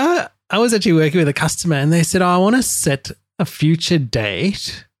 so I was actually working with a customer and they said, I want to set a future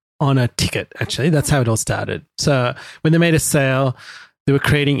date on a ticket, actually. That's how it all started. So when they made a sale, they were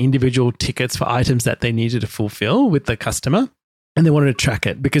creating individual tickets for items that they needed to fulfill with the customer, and they wanted to track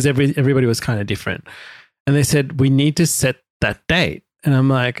it because everybody was kind of different. And they said, we need to set that date. And I'm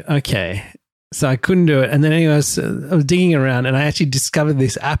like, okay. So I couldn't do it. And then anyway, I was digging around and I actually discovered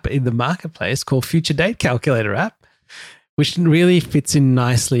this app in the marketplace called Future Date Calculator app, which really fits in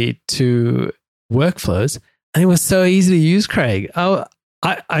nicely to workflows. And it was so easy to use, Craig.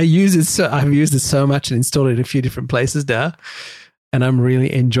 I use it I've used it so much and installed it in a few different places now. And I'm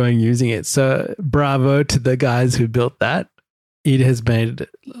really enjoying using it. So bravo to the guys who built that. It has made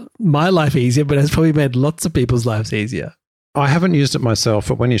my life easier, but it's probably made lots of people's lives easier. I haven't used it myself,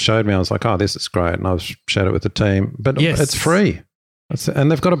 but when you showed me, I was like, oh, this is great. And I've shared it with the team. But it's free.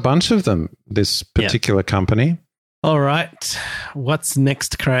 And they've got a bunch of them, this particular company. All right. What's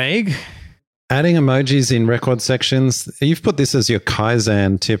next, Craig? Adding emojis in record sections. You've put this as your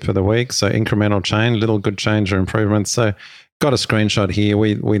Kaizen tip of the week. So incremental change, little good change or improvement. So got a screenshot here.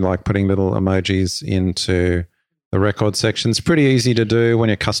 We like putting little emojis into the record sections. Pretty easy to do when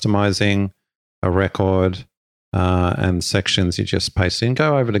you're customizing a record and sections. You just paste in.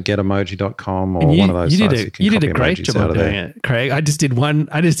 Go over to getomoji.com or one of those sites. You did a great job of doing it, Craig. I just did one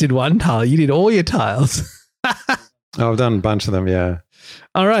tile. You did all your tiles. I've done a bunch of them, yeah.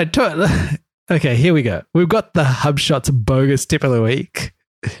 All right. Okay, here we go. We've got the HubSpot's bogus tip of the week.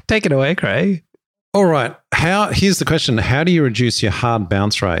 Take it away, Craig. All right. Here's the question. How do you reduce your hard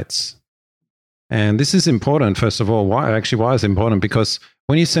bounce rates? And this is important, first of all. Why is it important? Because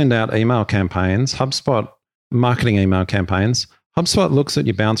when you send out email campaigns, HubSpot marketing email campaigns, HubSpot looks at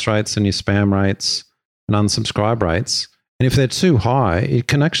your bounce rates and your spam rates and unsubscribe rates. And if they're too high, it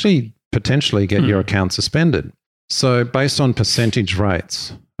can actually potentially get your account suspended. So based on percentage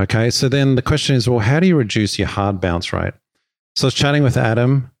rates. Okay. So then the question is, well, how do you reduce your hard bounce rate? So I was chatting with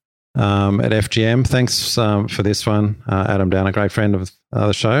Adam at FGM. Thanks for this one, Adam Down, a great friend of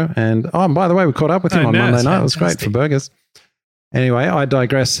the show. And by the way, we caught up with him on Monday night. It was great for burgers. Anyway, I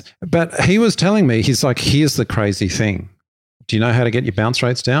digress. But he was telling me, he's like, here's the crazy thing. do you know how to get your bounce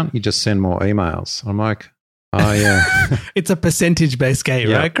rates down? You just send more emails. I'm like, oh, yeah. It's a percentage-based game,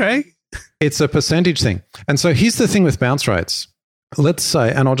 Yeah. right, Craig? It's a percentage thing. And so here's the thing with bounce rates. Let's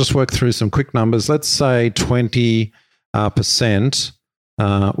say, and I'll just work through some quick numbers. Let's say 20%. Let's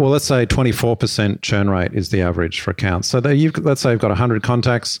say 24% churn rate is the average for accounts. So let's say you've got 100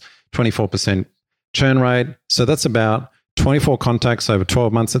 contacts, 24% churn rate. So that's about 24 contacts over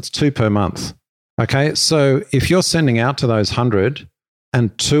 12 months. That's 2 per month. Okay. So if you're sending out to those 100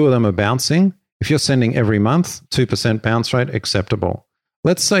 and 2 of them are bouncing, if you're sending every month, 2% bounce rate, acceptable.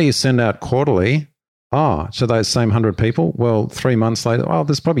 Let's say you send out quarterly, to those same 100 people. Well, 3 months later,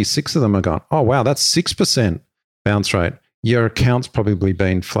 there's probably 6 of them are gone. Oh, wow, that's 6% bounce rate. Your account's probably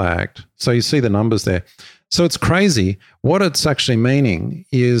been flagged. So you see the numbers there. So it's crazy. What it's actually meaning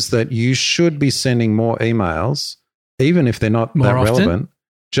is that you should be sending more emails, even if they're not more that often? relevant,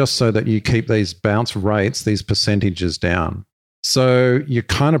 just so that you keep these bounce rates, these percentages down. So you're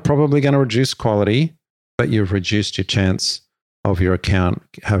kind of probably going to reduce quality, but you've reduced your chance of your account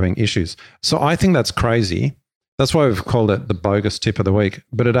having issues. So I think that's crazy. That's why we've called it the bogus tip of the week,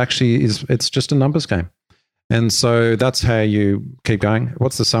 but it actually is, it's just a numbers game. And so that's how you keep going.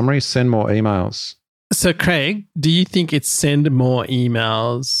 What's the summary? Send more emails. So, Craig, do you think it's send more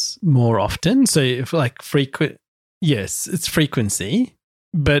emails more often? So, if like frequent, yes, it's frequency,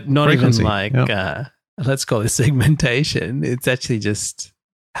 but not Frequency, even like, let's call it segmentation. It's actually just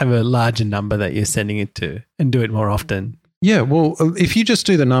have a larger number that you're sending it to and do it more often. Yeah, well, if you just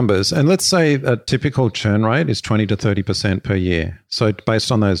do the numbers, and let's say a typical churn rate is 20 to 30% per year. So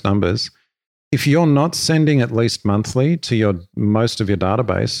based on those numbers, if you're not sending at least monthly to most of your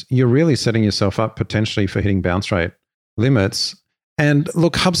database, you're really setting yourself up potentially for hitting bounce rate limits. And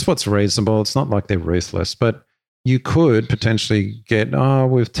look, HubSpot's reasonable. It's not like they're ruthless, but you could potentially get,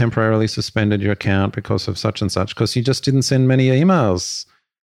 we've temporarily suspended your account because of such and such, because you just didn't send many emails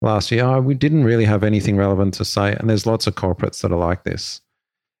last year. We didn't really have anything relevant to say. And there's lots of corporates that are like this.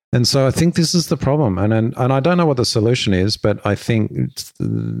 And so I think this is the problem. And I don't know what the solution is, but I think,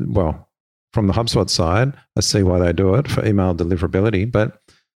 from the HubSpot side, I see why they do it for email deliverability, but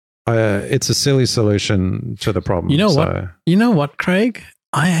it's a silly solution to the problem. You know what, Craig?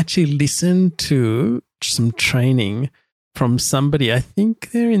 I actually listened to some training from somebody. I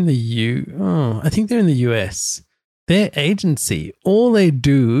think they're in the US. Their agency, all they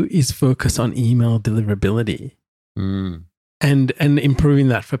do is focus on email deliverability and improving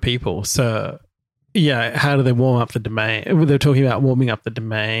that for people. So, yeah, how do they warm up the domain? They're talking about warming up the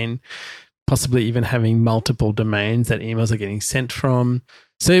domain, possibly even having multiple domains that emails are getting sent from.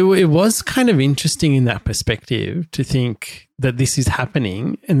 So it was kind of interesting in that perspective to think that this is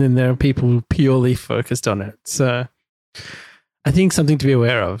happening and then there are people purely focused on it. So I think something to be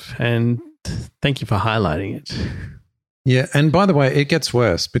aware of, and thank you for highlighting it. Yeah, and by the way, it gets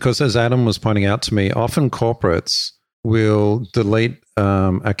worse because as Adam was pointing out to me, often corporates will delete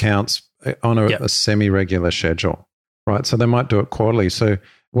accounts on a semi-regular schedule, right? So they might do it quarterly. So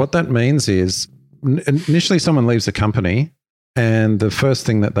what that means is initially someone leaves the company and the first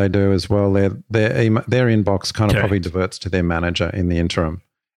thing that they do is, their inbox kind of probably diverts to their manager in the interim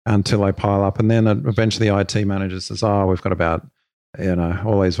until they pile up. And then eventually the IT manager says, we've got about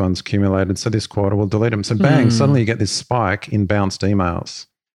all these ones accumulated. So this quarter we'll delete them. So bang, suddenly you get this spike in bounced emails.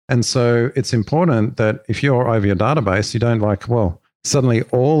 And so it's important that if you're over your database, you don't suddenly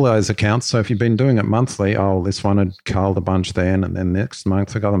all those accounts. So if you've been doing it monthly, this one had culled a bunch then, and then next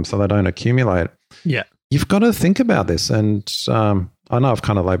month I got them, so they don't accumulate. Yeah. You've got to think about this. And I know I've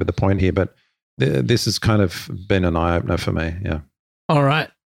kind of labored the point here, but this has kind of been an eye-opener for me. Yeah. All right.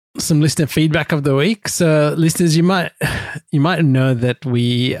 Some listener feedback of the week. So listeners, you might know that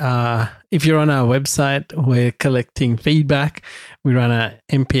we if you're on our website, we're collecting feedback. We run a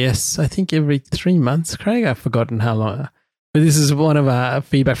MPS, I think every 3 months, Craig. I've forgotten how long. But this is one of our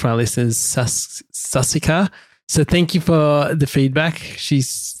feedback from our listeners, Sasika. So thank you for the feedback.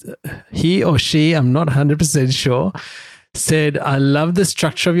 He or she, I'm not 100% sure, said, I love the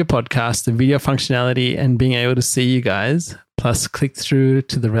structure of your podcast, the video functionality, and being able to see you guys, plus click through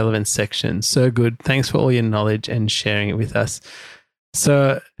to the relevant section. So good. Thanks for all your knowledge and sharing it with us.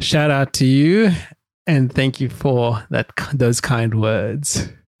 So shout out to you and thank you for those kind words.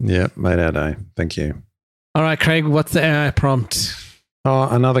 Yeah, made our day. Thank you. All right, Craig, what's the AI prompt?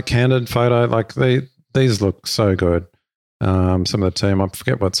 Another candid photo. These look so good. Some of the team, I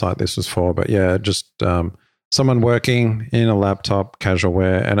forget what site this was for, but yeah, just someone working in a laptop, casual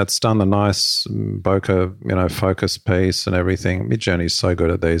wear, and it's done the nice bokeh, focus piece and everything. Midjourney's so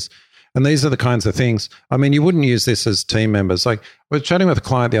good at these. And these are the kinds of things. I mean, you wouldn't use this as team members. Like, we were chatting with a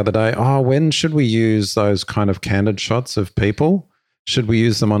client the other day. Oh, when should we use those kind of candid shots of people? Should we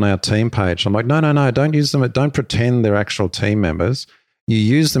use them on our team page? I'm like, no, don't use them. Don't pretend they're actual team members. You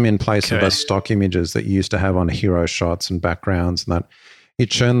use them in place of those stock images that you used to have on hero shots and backgrounds and that. You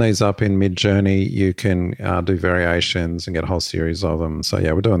churn these up in Mid-Journey. You can do variations and get a whole series of them. So,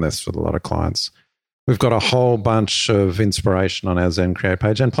 yeah, we're doing this with a lot of clients. We've got a whole bunch of inspiration on our Zen Create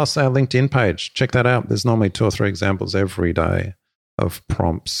page and plus our LinkedIn page. Check that out. There's normally 2 or 3 examples every day of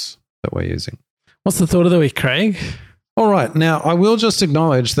prompts that we're using. What's the thought of the week, Craig? All right. Now, I will just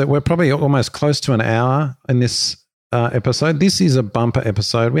acknowledge that we're probably almost close to an hour in this episode. This is a bumper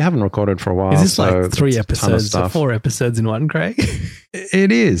episode. We haven't recorded for a while. Is this like 3 episodes or 4 episodes in one, Craig?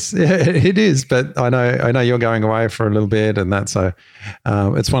 It is. It is. But I know you're going away for a little bit and that's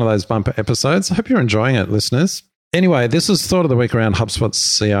it's one of those bumper episodes. I hope you're enjoying it, listeners. Anyway, this is Thought of the Week around HubSpot's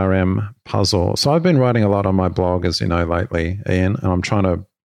CRM puzzle. So I've been writing a lot on my blog, as you know, lately, Ian, and I'm trying to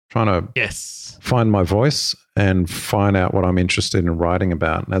find my voice and find out what I'm interested in writing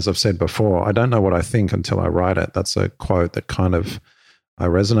about. And as I've said before, I don't know what I think until I write it. That's a quote that kind of I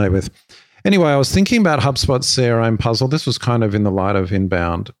resonate with. Anyway, I was thinking about HubSpot's CRM puzzle. This was kind of in the light of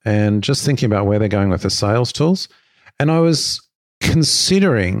inbound and just thinking about where they're going with the sales tools. And I was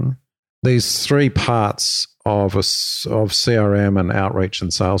considering these 3 parts of CRM and outreach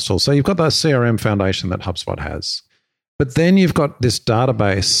and sales tools. So you've got the CRM foundation that HubSpot has, but then you've got this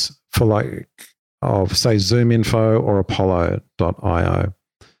database for of say ZoomInfo or Apollo.io.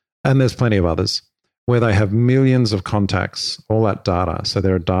 And there's plenty of others where they have millions of contacts, all that data. So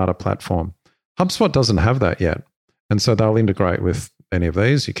they're a data platform. HubSpot doesn't have that yet. And so they'll integrate with any of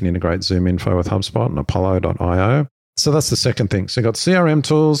these. You can integrate ZoomInfo with HubSpot and Apollo.io. So that's the second thing. So you've got CRM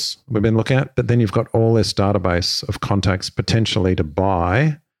tools we've been looking at, but then you've got all this database of contacts potentially to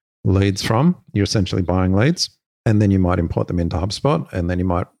buy leads from. You're essentially buying leads. And then you might import them into HubSpot and then you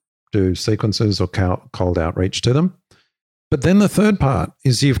might do sequences or cold outreach to them. But then the third part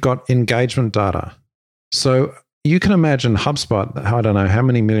is you've got engagement data. So you can imagine HubSpot, I don't know how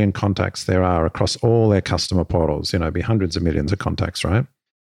many million contacts there are across all their customer portals, it'd be hundreds of millions of contacts, right?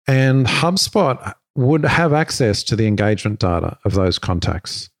 And HubSpot would have access to the engagement data of those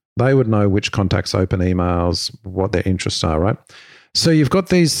contacts. They would know which contacts open emails, what their interests are, right? So you've got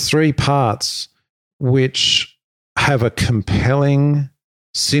these 3 parts which have a compelling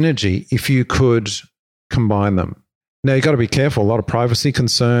synergy if you could combine them. Now, you've got to be careful. A lot of privacy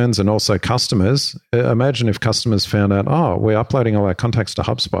concerns and also customers. Imagine if customers found out, oh, we're uploading all our contacts to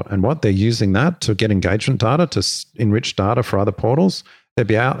HubSpot and what? They're using that to get engagement data, to enrich data for other portals. There'd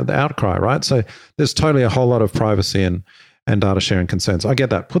be the outcry, right? So there's totally a whole lot of privacy and data sharing concerns. I get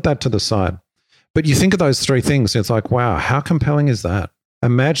that. Put that to the side. But you think of those 3 things, it's like, wow, how compelling is that?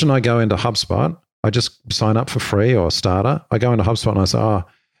 Imagine I go into HubSpot. I just sign up for free or starter. I go into HubSpot and I say,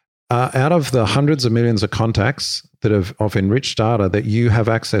 out of the hundreds of millions of contacts that have of enriched data that you have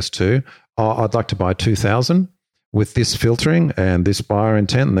access to, I'd like to buy 2,000 with this filtering and this buyer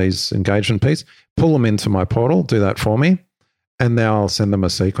intent and these engagement piece. Pull them into my portal, do that for me, and now I'll send them a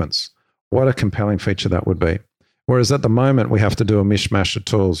sequence. What a compelling feature that would be. Whereas at the moment, we have to do a mishmash of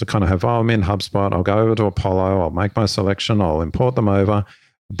tools. We kind of have, I'm in HubSpot, I'll go over to Apollo, I'll make my selection, I'll import them over,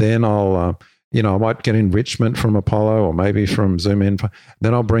 then I'll I might get enrichment from Apollo or maybe from ZoomInfo.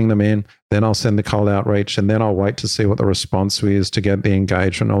 Then I'll bring them in. Then I'll send the cold outreach. And then I'll wait to see what the response is to get the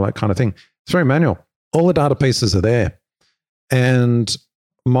engagement, all that kind of thing. It's very manual. All the data pieces are there. And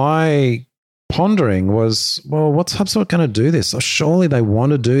my pondering was, well, what's HubSpot going to do this? Surely they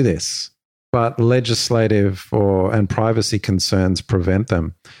want to do this, but legislative and privacy concerns prevent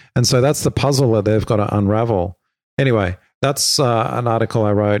them. And so that's the puzzle that they've got to unravel. Anyway, that's an article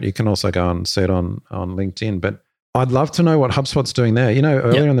I wrote. You can also go and see it on LinkedIn. But I'd love to know what HubSpot's doing there.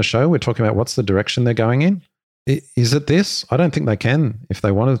 Earlier in the show, we're talking about what's the direction they're going in. Is it this? I don't think they can if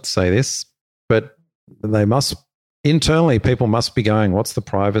they wanted to say this. But they must, internally, people must be going, what's the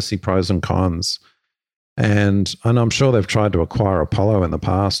privacy pros and cons? And I'm sure they've tried to acquire Apollo in the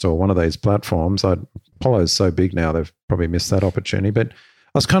past or one of these platforms. Apollo's so big now, they've probably missed that opportunity. But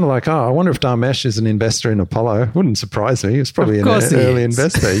I was kind of like, I wonder if Dharmesh is an investor in Apollo. Wouldn't surprise me. He's probably an early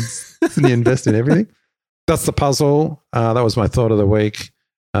investor. Doesn't he invest in everything? That's the puzzle. That was my thought of the week.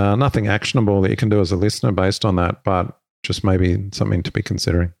 Nothing actionable that you can do as a listener based on that, but just maybe something to be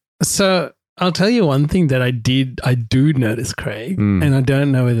considering. So I'll tell you one thing that I do notice, Craig, and I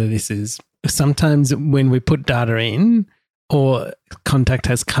don't know whether this is sometimes when we put data in or contact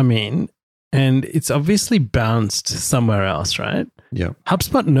has come in and it's obviously bounced somewhere else, right? Yeah.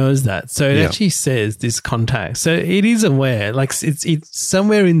 HubSpot knows that. So it actually says this contact. So it is aware, like it's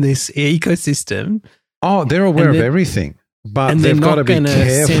somewhere in this ecosystem. Oh, they're aware of everything, but they've got to be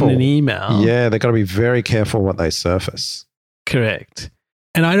careful. Send an email. Yeah, they've got to be very careful what they surface. Correct.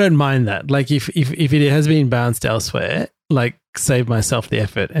 And I don't mind that. Like if it has been bounced elsewhere, like save myself the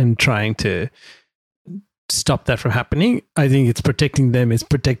effort and trying to stop that from happening. I think it's protecting them, it's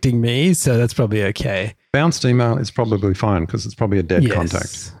protecting me, so that's probably okay. Bounced email is probably fine because it's probably a dead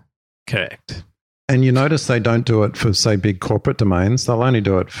contact. Correct. And you notice they don't do it for, say, big corporate domains. They'll only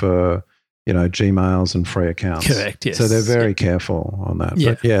do it for, Gmails and free accounts. Correct, yes. So they're very careful on that.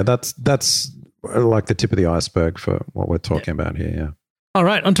 Yeah. But that's like the tip of the iceberg for what we're talking about here. Yeah. All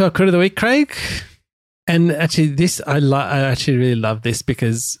right, on to our quote of the week, Craig. And actually, this I actually really love this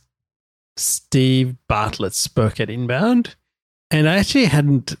because Steve Bartlett spoke at Inbound, and I actually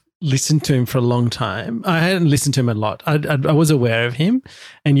hadn't listened to him for a long time. I hadn't listened to him a lot. I was aware of him,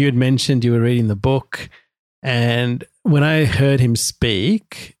 and you had mentioned you were reading the book, and when I heard him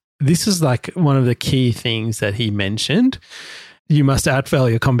speak, this was like one of the key things that he mentioned. You must outfail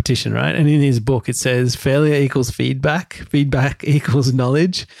your competition, right? And in his book, it says failure equals feedback, feedback equals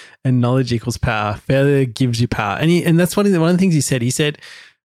knowledge, and knowledge equals power. Failure gives you power. And that's one of the things he said. He said,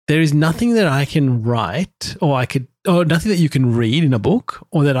 there is nothing that I can write or nothing that you can read in a book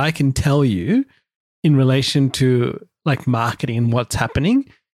or that I can tell you in relation to like marketing and what's happening.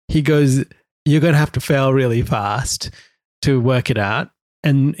 He goes, you're going to have to fail really fast to work it out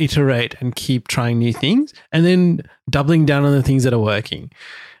and iterate and keep trying new things and then doubling down on the things that are working.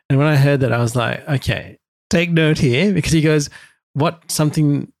 And when I heard that, I was like, okay, take note here, because he goes,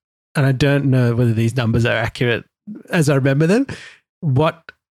 and I don't know whether these numbers are accurate as I remember them,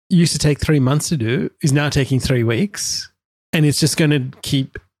 what used to take 3 months to do is now taking 3 weeks. And it's just going to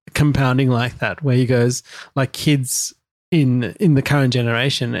keep compounding like that, where he goes, like kids in the current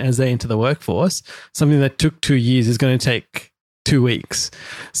generation, as they enter the workforce, something that took 2 years is going to take 2 weeks.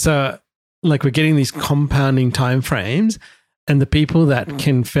 So like we're getting these compounding time frames, and the people that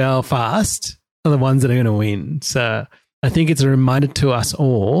can fail fast are the ones that are going to win. So I think it's a reminder to us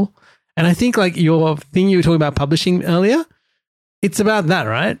all. And I think like your thing you were talking about publishing earlier, it's about that,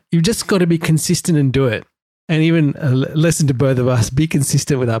 right? You've just got to be consistent and do it. And even a lesson to both of us, be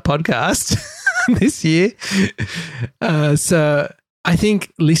consistent with our podcast this year. So I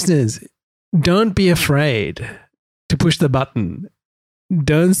think listeners, don't be afraid to push the button.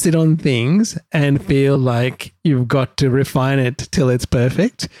 Don't sit on things and feel like you've got to refine it till it's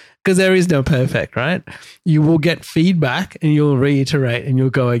perfect, because there is no perfect, right? You will get feedback and you'll reiterate and you'll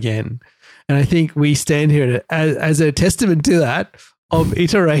go again. And I think we stand here as a testament to that, of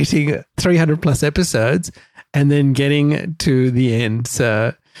iterating 300 plus episodes and then getting to the end.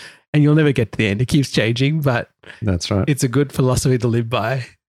 So, and you'll never get to the end. It keeps changing, but that's right. It's a good philosophy to live by.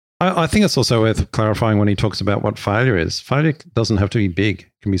 I think it's also worth clarifying when he talks about what failure is. Failure doesn't have to be big.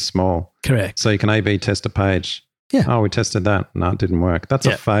 It can be small. Correct. So you can A/B test a page. Yeah. Oh, we tested that. No, it didn't work. That's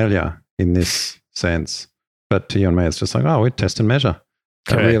a failure in this sense. But to you and me, it's just like, oh, we test and measure.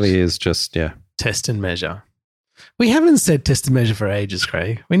 Correct. That really is just, test and measure. We haven't said test and measure for ages,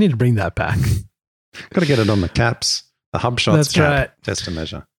 Craig. We need to bring that back. Got to get it on the caps. The HubSpot's That's cap. right. Test and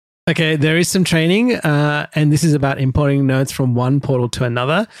measure. Okay, there is some training, and this is about importing notes from one portal to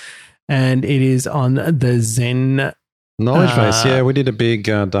another, and it is on the Zen knowledge base. Yeah, we did a big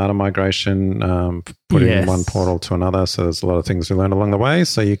data migration, putting one portal to another. So there's a lot of things we learned along the way.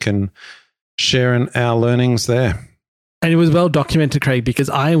 So you can share in our learnings there. And it was well documented, Craig,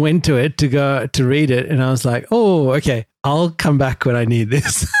 because I went to it to go to read it, and I was like, "Oh, okay, I'll come back when I need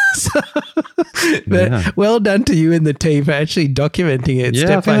this." But well done to you and the team for actually documenting it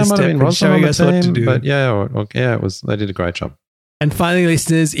step by step and showing us what to do. But it was. They did a great job. And finally,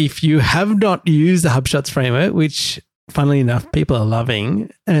 listeners, if you have not used the HubSpot's framework, which funnily enough people are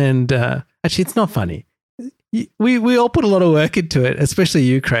loving, and actually it's not funny. We all put a lot of work into it, especially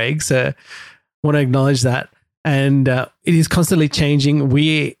you, Craig. So I want to acknowledge that. And it is constantly changing.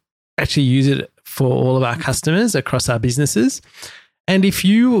 We actually use it for all of our customers across our businesses. And if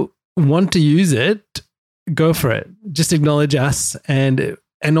you want to use it, go for it. Just acknowledge us and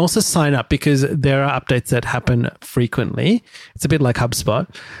also sign up, because there are updates that happen frequently. It's a bit like HubSpot.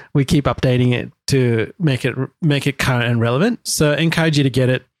 We keep updating it to make it current and relevant. So I encourage you to get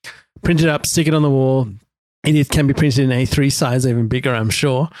it, print it up, stick it on the wall. It can be printed in A3 size, even bigger, I'm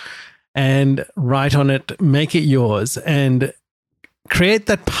sure. And write on it, make it yours, and create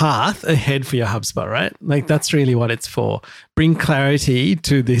that path ahead for your HubSpot, right? Like that's really what it's for. Bring clarity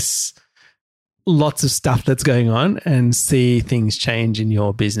to this lots of stuff that's going on and see things change in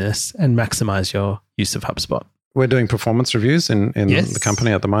your business and maximize your use of HubSpot. we're doing performance reviews in the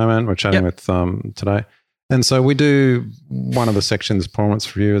company at the moment. We're chatting with today. And so we do one of the sections,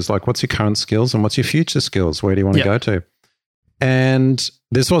 performance review, is like, what's your current skills and what's your future skills? Where do you want to go to? And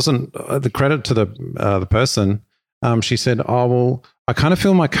this wasn't the credit to the person. She said, oh, well, I kind of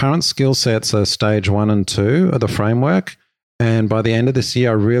feel my current skill sets are stage 1 and 2 of the framework. And by the end of this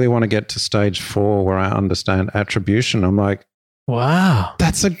year, I really want to get to stage 4 where I understand attribution. I'm like, wow,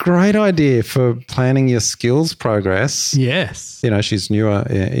 that's a great idea for planning your skills progress. Yes. She's newer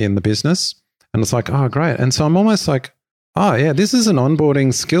in the business. And it's like, oh, great. And so I'm almost like, oh, yeah, this is an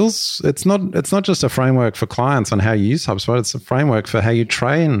onboarding skills. It's not just a framework for clients on how you use HubSpot. It's a framework for how you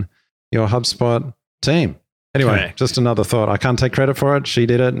train your HubSpot team. Anyway, Correct. Just another thought. I can't take credit for it. She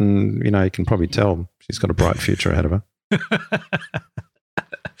did it. And, you can probably tell she's got a bright future ahead of her.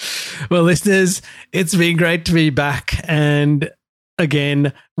 Well, listeners, it's been great to be back. And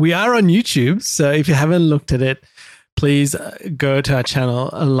again, we are on YouTube. So if you haven't looked at it, please go to our channel,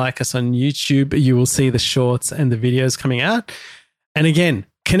 like us on YouTube. You will see the shorts and the videos coming out. And again,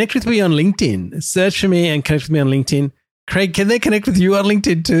 connect with me on LinkedIn. Search for me and connect with me on LinkedIn. Craig, can they connect with you on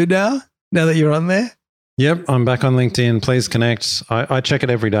LinkedIn too now that you're on there? Yep, I'm back on LinkedIn. Please connect. I check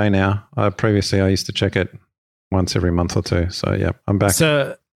it every day now. Previously, I used to check it once every month or two. So, yeah, I'm back.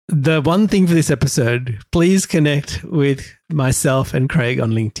 So the one thing for this episode, please connect with myself and Craig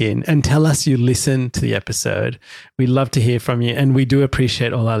on LinkedIn and tell us you listened to the episode. We'd love to hear from you, and we do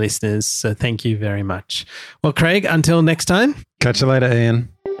appreciate all our listeners. So thank you very much. Well, Craig, until next time. Catch you later, Ian.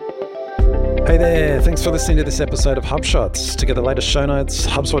 Hey there, thanks for listening to this episode of HubShots. To get the latest show notes,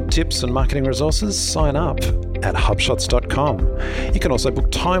 HubSpot tips and marketing resources, sign up at HubShots.com. You can also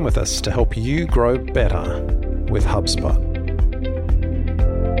book time with us to help you grow better with HubSpot.